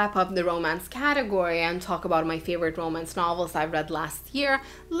 before we wrap up the romance category and talk about my favorite romance novels I read last year,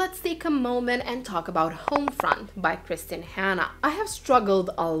 let's take a moment and talk about Homefront by Kristen Hanna. I have struggled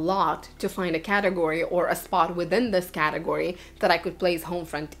a lot to find a category or a spot within this category that I could place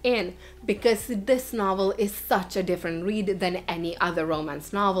Homefront in, because this novel is such a different read than any other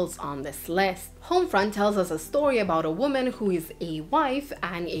romance novels on this list. Homefront tells us a story about a woman who is a wife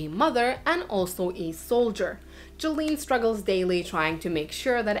and a mother and also a soldier. Jolene struggles daily trying to make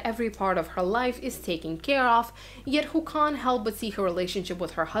sure that every part of her life is taken care of, yet who can't help but see her relationship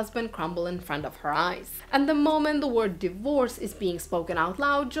with her husband crumble in front of her eyes. And the moment the word divorce is being spoken out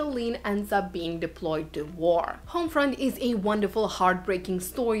loud, Jolene ends up being deployed to war. Homefront is a wonderful, heartbreaking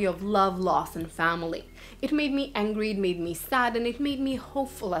story of love, loss, and family. It made me angry, it made me sad, and it made me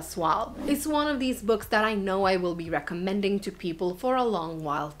hopeful as well. It's one of these books that I know I will be recommending to people for a long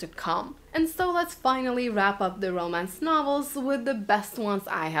while to come. And so let's finally wrap up the romance novels with the best ones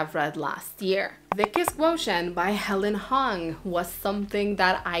I have read last year. The Kiss Quotient by Helen Hong was something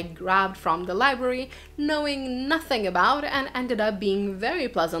that I grabbed from the library knowing nothing about and ended up being very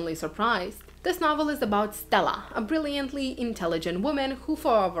pleasantly surprised. This novel is about Stella, a brilliantly intelligent woman who,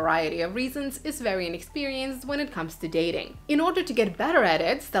 for a variety of reasons, is very inexperienced when it comes to dating. In order to get better at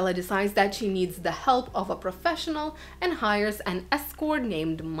it, Stella decides that she needs the help of a professional and hires an escort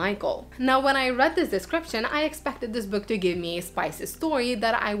named Michael. Now, when I read this description, I expected this book to give me a spicy story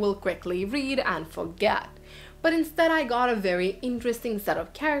that I will quickly read and forget. But instead I got a very interesting set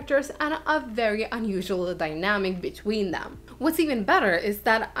of characters and a very unusual dynamic between them. What's even better is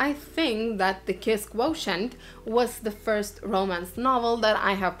that I think that The Kiss Quotient was the first romance novel that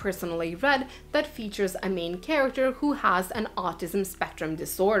I have personally read that features a main character who has an autism spectrum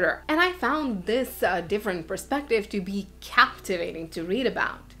disorder. And I found this different perspective to be captivating to read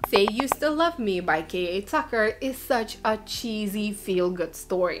about. Say You Still Love Me by K.A. Tucker is such a cheesy feel-good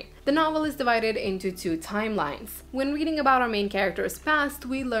story. The novel is divided into two timelines. When reading about our main character's past,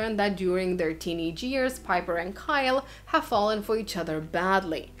 we learn that during their teenage years, Piper and Kyle have fallen for each other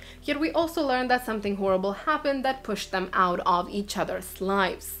badly. Yet we also learn that something horrible happened that pushed them out of each other's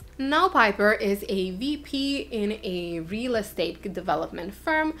lives. Now Piper is a VP in a real estate development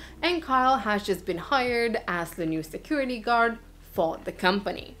firm, and Kyle has just been hired as the new security guard for the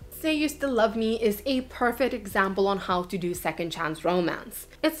company. Say You Still Love Me is a perfect example on how to do second chance romance.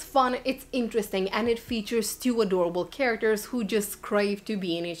 It's fun, it's interesting, and it features two adorable characters who just crave to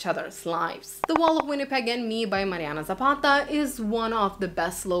be in each other's lives. The Wall of Winnipeg and Me by Mariana Zapata is one of the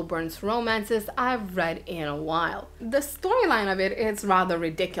best slow burns romances I've read in a while. The storyline of it is rather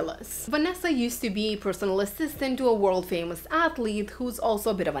ridiculous. Vanessa used to be a personal assistant to a world famous athlete who's also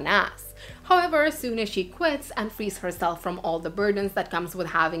a bit of an ass. However, as soon as she quits and frees herself from all the burdens that comes with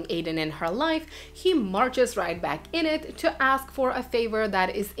having Aiden in her life, he marches right back in it to ask for a favor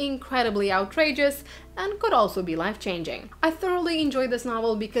that is incredibly outrageous and could also be life-changing. I thoroughly enjoyed this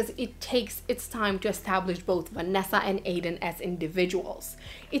novel because it takes its time to establish both Vanessa and Aiden as individuals.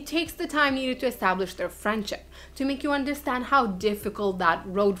 It takes the time needed to establish their friendship, to make you understand how difficult that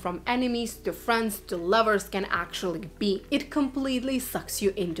road from enemies to friends to lovers can actually be. It completely sucks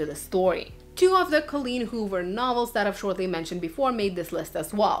you into the story. Two of the Colleen Hoover novels that I've shortly mentioned before made this list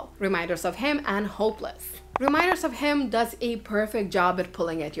as well, Reminders of Him and Hopeless. Reminders of Him does a perfect job at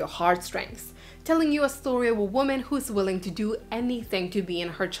pulling at your heartstrings, telling you a story of a woman who's willing to do anything to be in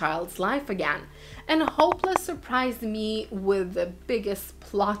her child's life again. And Hopeless surprised me with the biggest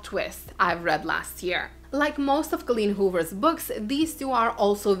plot twist I've read last year. Like most of Colleen Hoover's books, these two are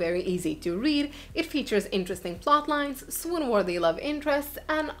also very easy to read. It features interesting plot lines, swoon-worthy love interests,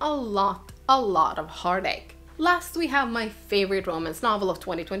 and a lot of heartache. Last, we have my favorite romance novel of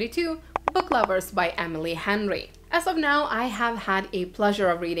 2022, Book Lovers by Emily Henry. As of now, I have had a pleasure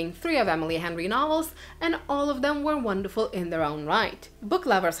of reading 3 of Emily Henry novels, and all of them were wonderful in their own right. Book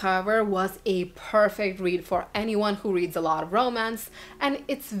Lovers, however, was a perfect read for anyone who reads a lot of romance, and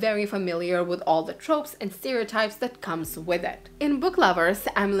it's very familiar with all the tropes and stereotypes that comes with it. In Book Lovers,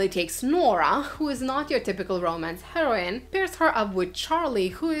 Emily takes Nora, who is not your typical romance heroine, pairs her up with Charlie,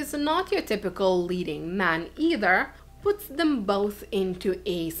 who is not your typical leading man either, puts them both into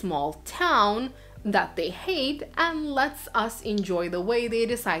a small town that they hate, and lets us enjoy the way they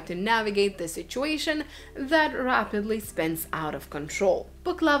decide to navigate the situation that rapidly spins out of control.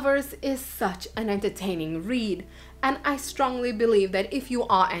 Book Lovers is such an entertaining read, and I strongly believe that if you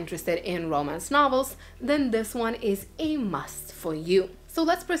are interested in romance novels, then this one is a must for you. So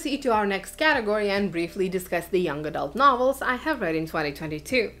let's proceed to our next category and briefly discuss the young adult novels I have read in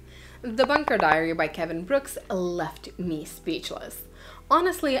 2022. The Bunker Diary by Kevin Brooks left me speechless.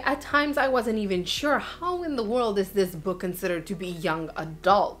 Honestly, at times I wasn't even sure how in the world is this book considered to be young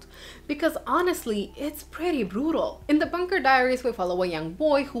adult, because honestly, it's pretty brutal. In The Bunker Diaries, we follow a young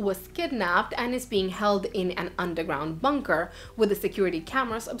boy who was kidnapped and is being held in an underground bunker with the security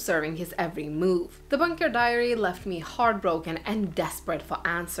cameras observing his every move. The Bunker Diary left me heartbroken and desperate for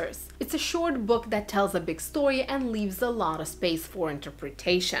answers. It's a short book that tells a big story and leaves a lot of space for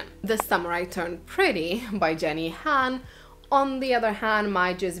interpretation. The Summer I Turned Pretty by Jenny Han on the other hand,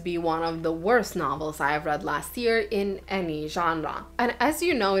 might just be one of the worst novels I have read last year in any genre. And as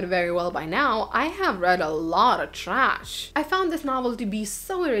you know it very well by now, I have read a lot of trash. I found this novel to be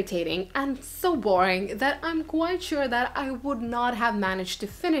so irritating and so boring that I'm quite sure that I would not have managed to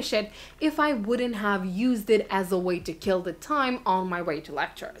finish it if I wouldn't have used it as a way to kill the time on my way to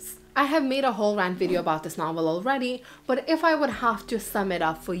lectures. I have made a whole rant video about this novel already, but if I would have to sum it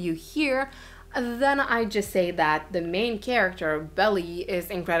up for you here, then I just say that the main character, Belly, is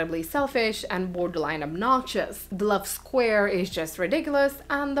incredibly selfish and borderline obnoxious. The love square is just ridiculous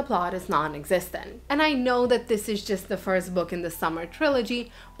and the plot is non-existent. And I know that this is just the first book in the summer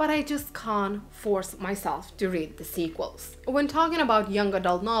trilogy, but I just can't force myself to read the sequels. When talking about young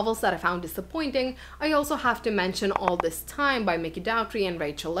adult novels that I found disappointing, I also have to mention All This Time by Mickey Dougherty and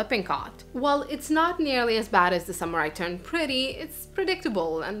Rachel Lippincott. While it's not nearly as bad as The Summer I Turned Pretty, it's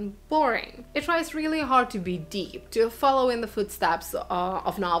predictable and boring. It tries really hard to be deep, to follow in the footsteps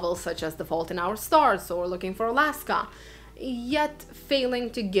of novels such as The Fault in Our Stars or Looking for Alaska, yet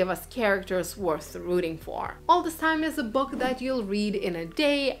failing to give us characters worth rooting for. All This Time is a book that you'll read in a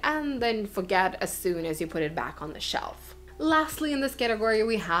day and then forget as soon as you put it back on the shelf. Lastly in this category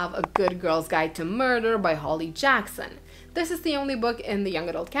we have A Good Girl's Guide to Murder by Holly Jackson. This is the only book in the young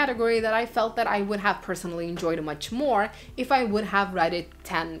adult category that I felt that I would have personally enjoyed much more if I would have read it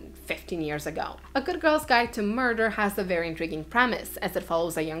 10-15 years ago. A Good Girl's Guide to Murder has a very intriguing premise, as it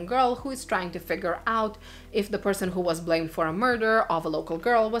follows a young girl who is trying to figure out if the person who was blamed for a murder of a local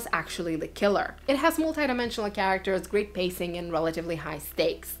girl was actually the killer. It has multidimensional characters, great pacing, and relatively high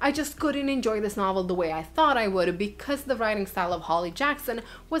stakes. I just couldn't enjoy this novel the way I thought I would because the writing style of Holly Jackson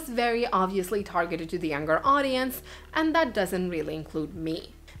was very obviously targeted to the younger audience, and that doesn't really include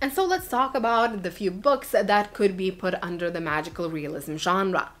me. And so let's talk about the few books that could be put under the magical realism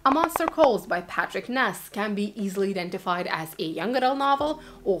genre. A Monster Calls by Patrick Ness can be easily identified as a young adult novel,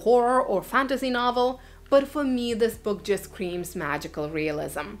 or horror or fantasy novel, but for me this book just screams magical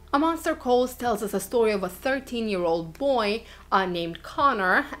realism. A Monster Calls tells us a story of a 13-year-old boy named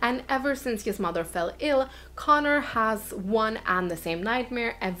Connor, and ever since his mother fell ill, Connor has one and the same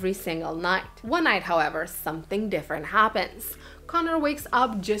nightmare every single night. One night, however, something different happens. Connor wakes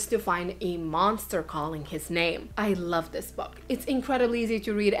up just to find a monster calling his name. I love this book. It's incredibly easy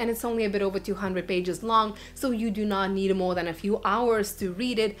to read and it's only a bit over 200 pages long, so you do not need more than a few hours to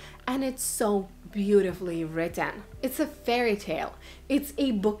read it, and it's so beautifully written. It's a fairy tale. It's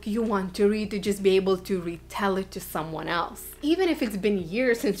a book you want to read to just be able to retell it to someone else. Even if it's been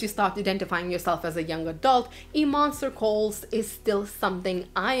years since you stopped identifying yourself as a young adult, A Monster Calls is still something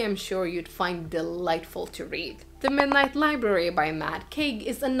I am sure you'd find delightful to read. The Midnight Library by Matt Haig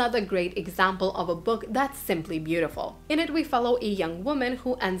is another great example of a book that's simply beautiful. In it we follow a young woman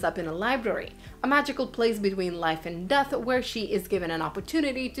who ends up in a library, a magical place between life and death where she is given an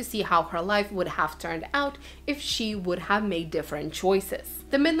opportunity to see how her life would have turned out if she would have made different choices.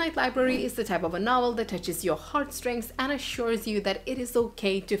 The Midnight Library is the type of a novel that touches your heartstrings and assures you that it is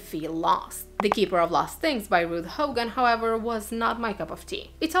okay to feel lost. The Keeper of Lost Things by Ruth Hogan, however, was not my cup of tea.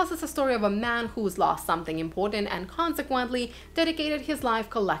 It tells us a story of a man who's lost something important and consequently dedicated his life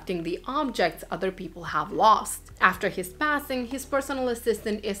collecting the objects other people have lost. After his passing, his personal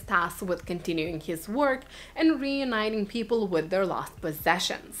assistant is tasked with continuing his work and reuniting people with their lost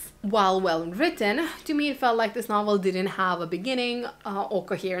possessions. While well written, to me it felt like this novel didn't have a beginning or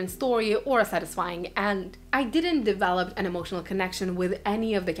coherent story or a satisfying end. I didn't develop an emotional connection with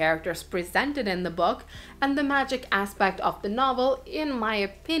any of the characters presented in the book, and the magic aspect of the novel, in my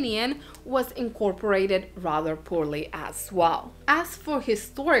opinion, was incorporated rather poorly as well. As for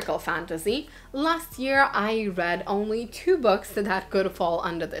historical fantasy, last year I read only 2 books that could fall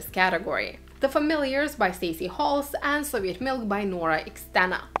under this category. The Familiars by Stacey Halls and Soviet Milk by Nora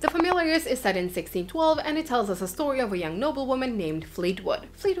Extena. The Familiars is set in 1612 and it tells us a story of a young noblewoman named Fleetwood.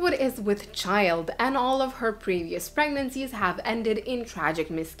 Fleetwood is with child and all of her previous pregnancies have ended in tragic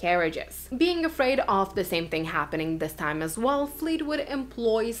miscarriages. Being afraid of the same thing happening this time as well, Fleetwood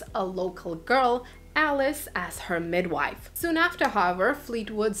employs a local girl, Alice, as her midwife. Soon after, however,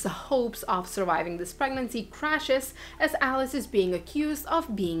 Fleetwood's hopes of surviving this pregnancy crashes as Alice is being accused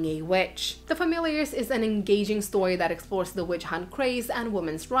of being a witch. The Familiars is an engaging story that explores the witch hunt craze and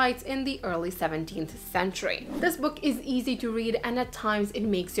women's rights in the early 17th century. This book is easy to read and at times it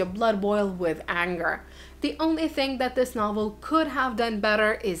makes your blood boil with anger. The only thing that this novel could have done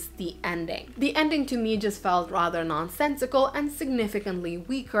better is the ending. The ending to me just felt rather nonsensical and significantly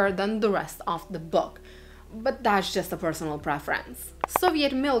weaker than the rest of the book. but that's just a personal preference.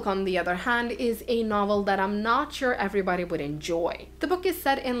 Soviet Milk, on the other hand, is a novel that I'm not sure everybody would enjoy. The book is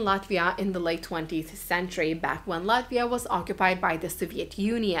set in Latvia in the late 20th century, back when Latvia was occupied by the Soviet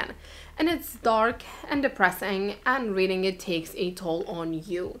Union. And it's dark and depressing, and reading it takes a toll on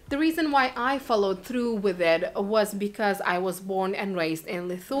you. The reason why I followed through with it was because I was born and raised in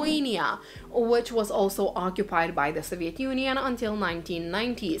Lithuania, which was also occupied by the Soviet Union until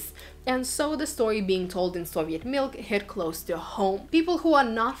 1990s. And so the story being told in Soviet Milk hit close to home. People who are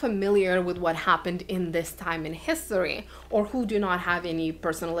not familiar with what happened in this time in history, or who do not have any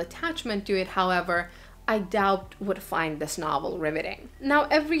personal attachment to it, however, I doubt would find this novel riveting. Now,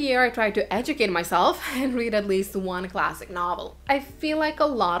 every year I try to educate myself and read at least one classic novel. I feel like a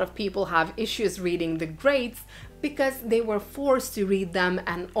lot of people have issues reading the greats because they were forced to read them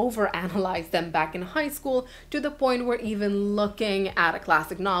and overanalyze them back in high school to the point where even looking at a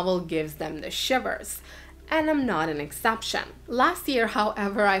classic novel gives them the shivers. And I'm not an exception. Last year,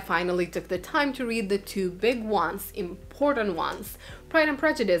 however, I finally took the time to read the two big ones, important ones, Pride and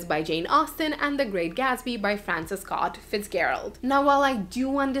Prejudice by Jane Austen and The Great Gatsby by Francis Scott Fitzgerald. Now, while I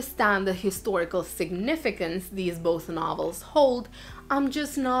do understand the historical significance these both novels hold, I'm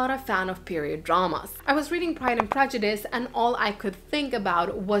just not a fan of period dramas. I was reading Pride and Prejudice and all I could think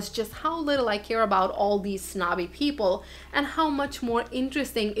about was just how little I care about all these snobby people and how much more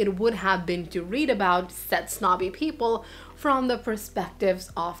interesting it would have been to read about said snobby people from the perspectives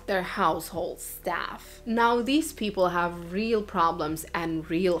of their household staff. Now, these people have real problems and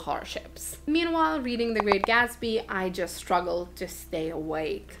real hardships. Meanwhile, reading The Great Gatsby, I just struggle to stay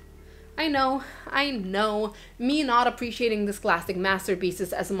awake. I know, me not appreciating this classic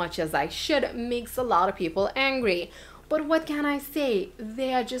masterpieces as much as I should makes a lot of people angry, but what can I say?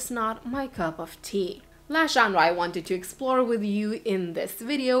 They are just not my cup of tea. Last genre I wanted to explore with you in this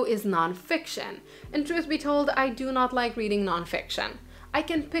video is nonfiction, and truth be told, I do not like reading nonfiction. I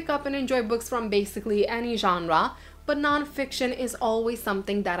can pick up and enjoy books from basically any genre, but nonfiction is always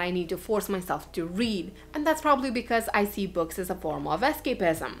something that I need to force myself to read, and that's probably because I see books as a form of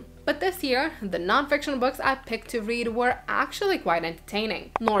escapism. But this year, the nonfiction books I picked to read were actually quite entertaining.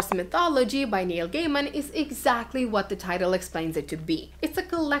 Norse Mythology by Neil Gaiman is exactly what the title explains it to be. It's a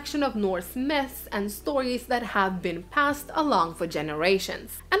collection of Norse myths and stories that have been passed along for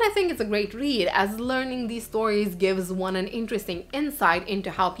generations. And I think it's a great read, as learning these stories gives one an interesting insight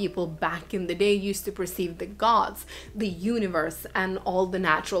into how people back in the day used to perceive the gods, the universe, and all the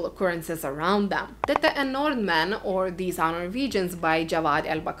natural occurrences around them. Dette er Nordmenn, or These Are Norwegians by Javad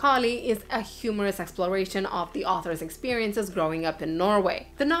El-Bakali, is a humorous exploration of the author's experiences growing up in Norway.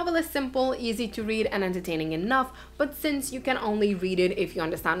 The novel is simple, easy to read, and entertaining enough, but since you can only read it if you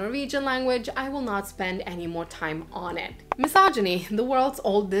understand Norwegian language, I will not spend any more time on it. Misogyny, the World's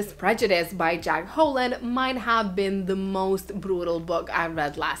Oldest Prejudice by Jack Holland might have been the most brutal book I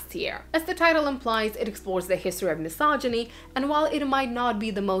read last year. As the title implies, it explores the history of misogyny, and while it might not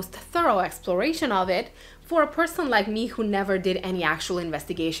be the most thorough exploration of it, for a person like me who never did any actual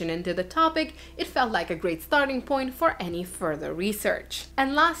investigation into the topic, it felt like a great starting point for any further research.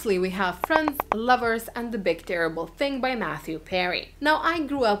 And lastly, we have Friends, Lovers, and the Big Terrible Thing by Matthew Perry. Now, I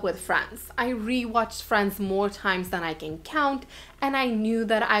grew up with Friends. I rewatched Friends more times than I can count, and I knew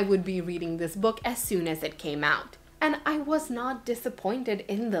that I would be reading this book as soon as it came out. And I was not disappointed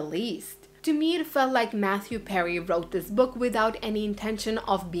in the least. To me, it felt like Matthew Perry wrote this book without any intention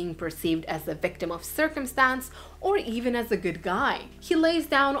of being perceived as a victim of circumstance or even as a good guy. He lays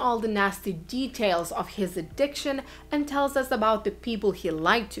down all the nasty details of his addiction and tells us about the people he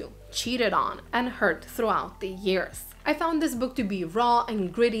lied to, cheated on, and hurt throughout the years. I found this book to be raw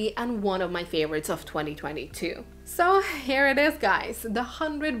and gritty and one of my favorites of 2022. So here it is, guys, the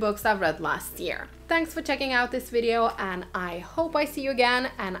 100 books I've read last year. Thanks for checking out this video, and I hope I see you again,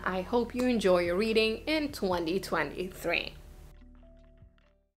 and I hope you enjoy your reading in 2023.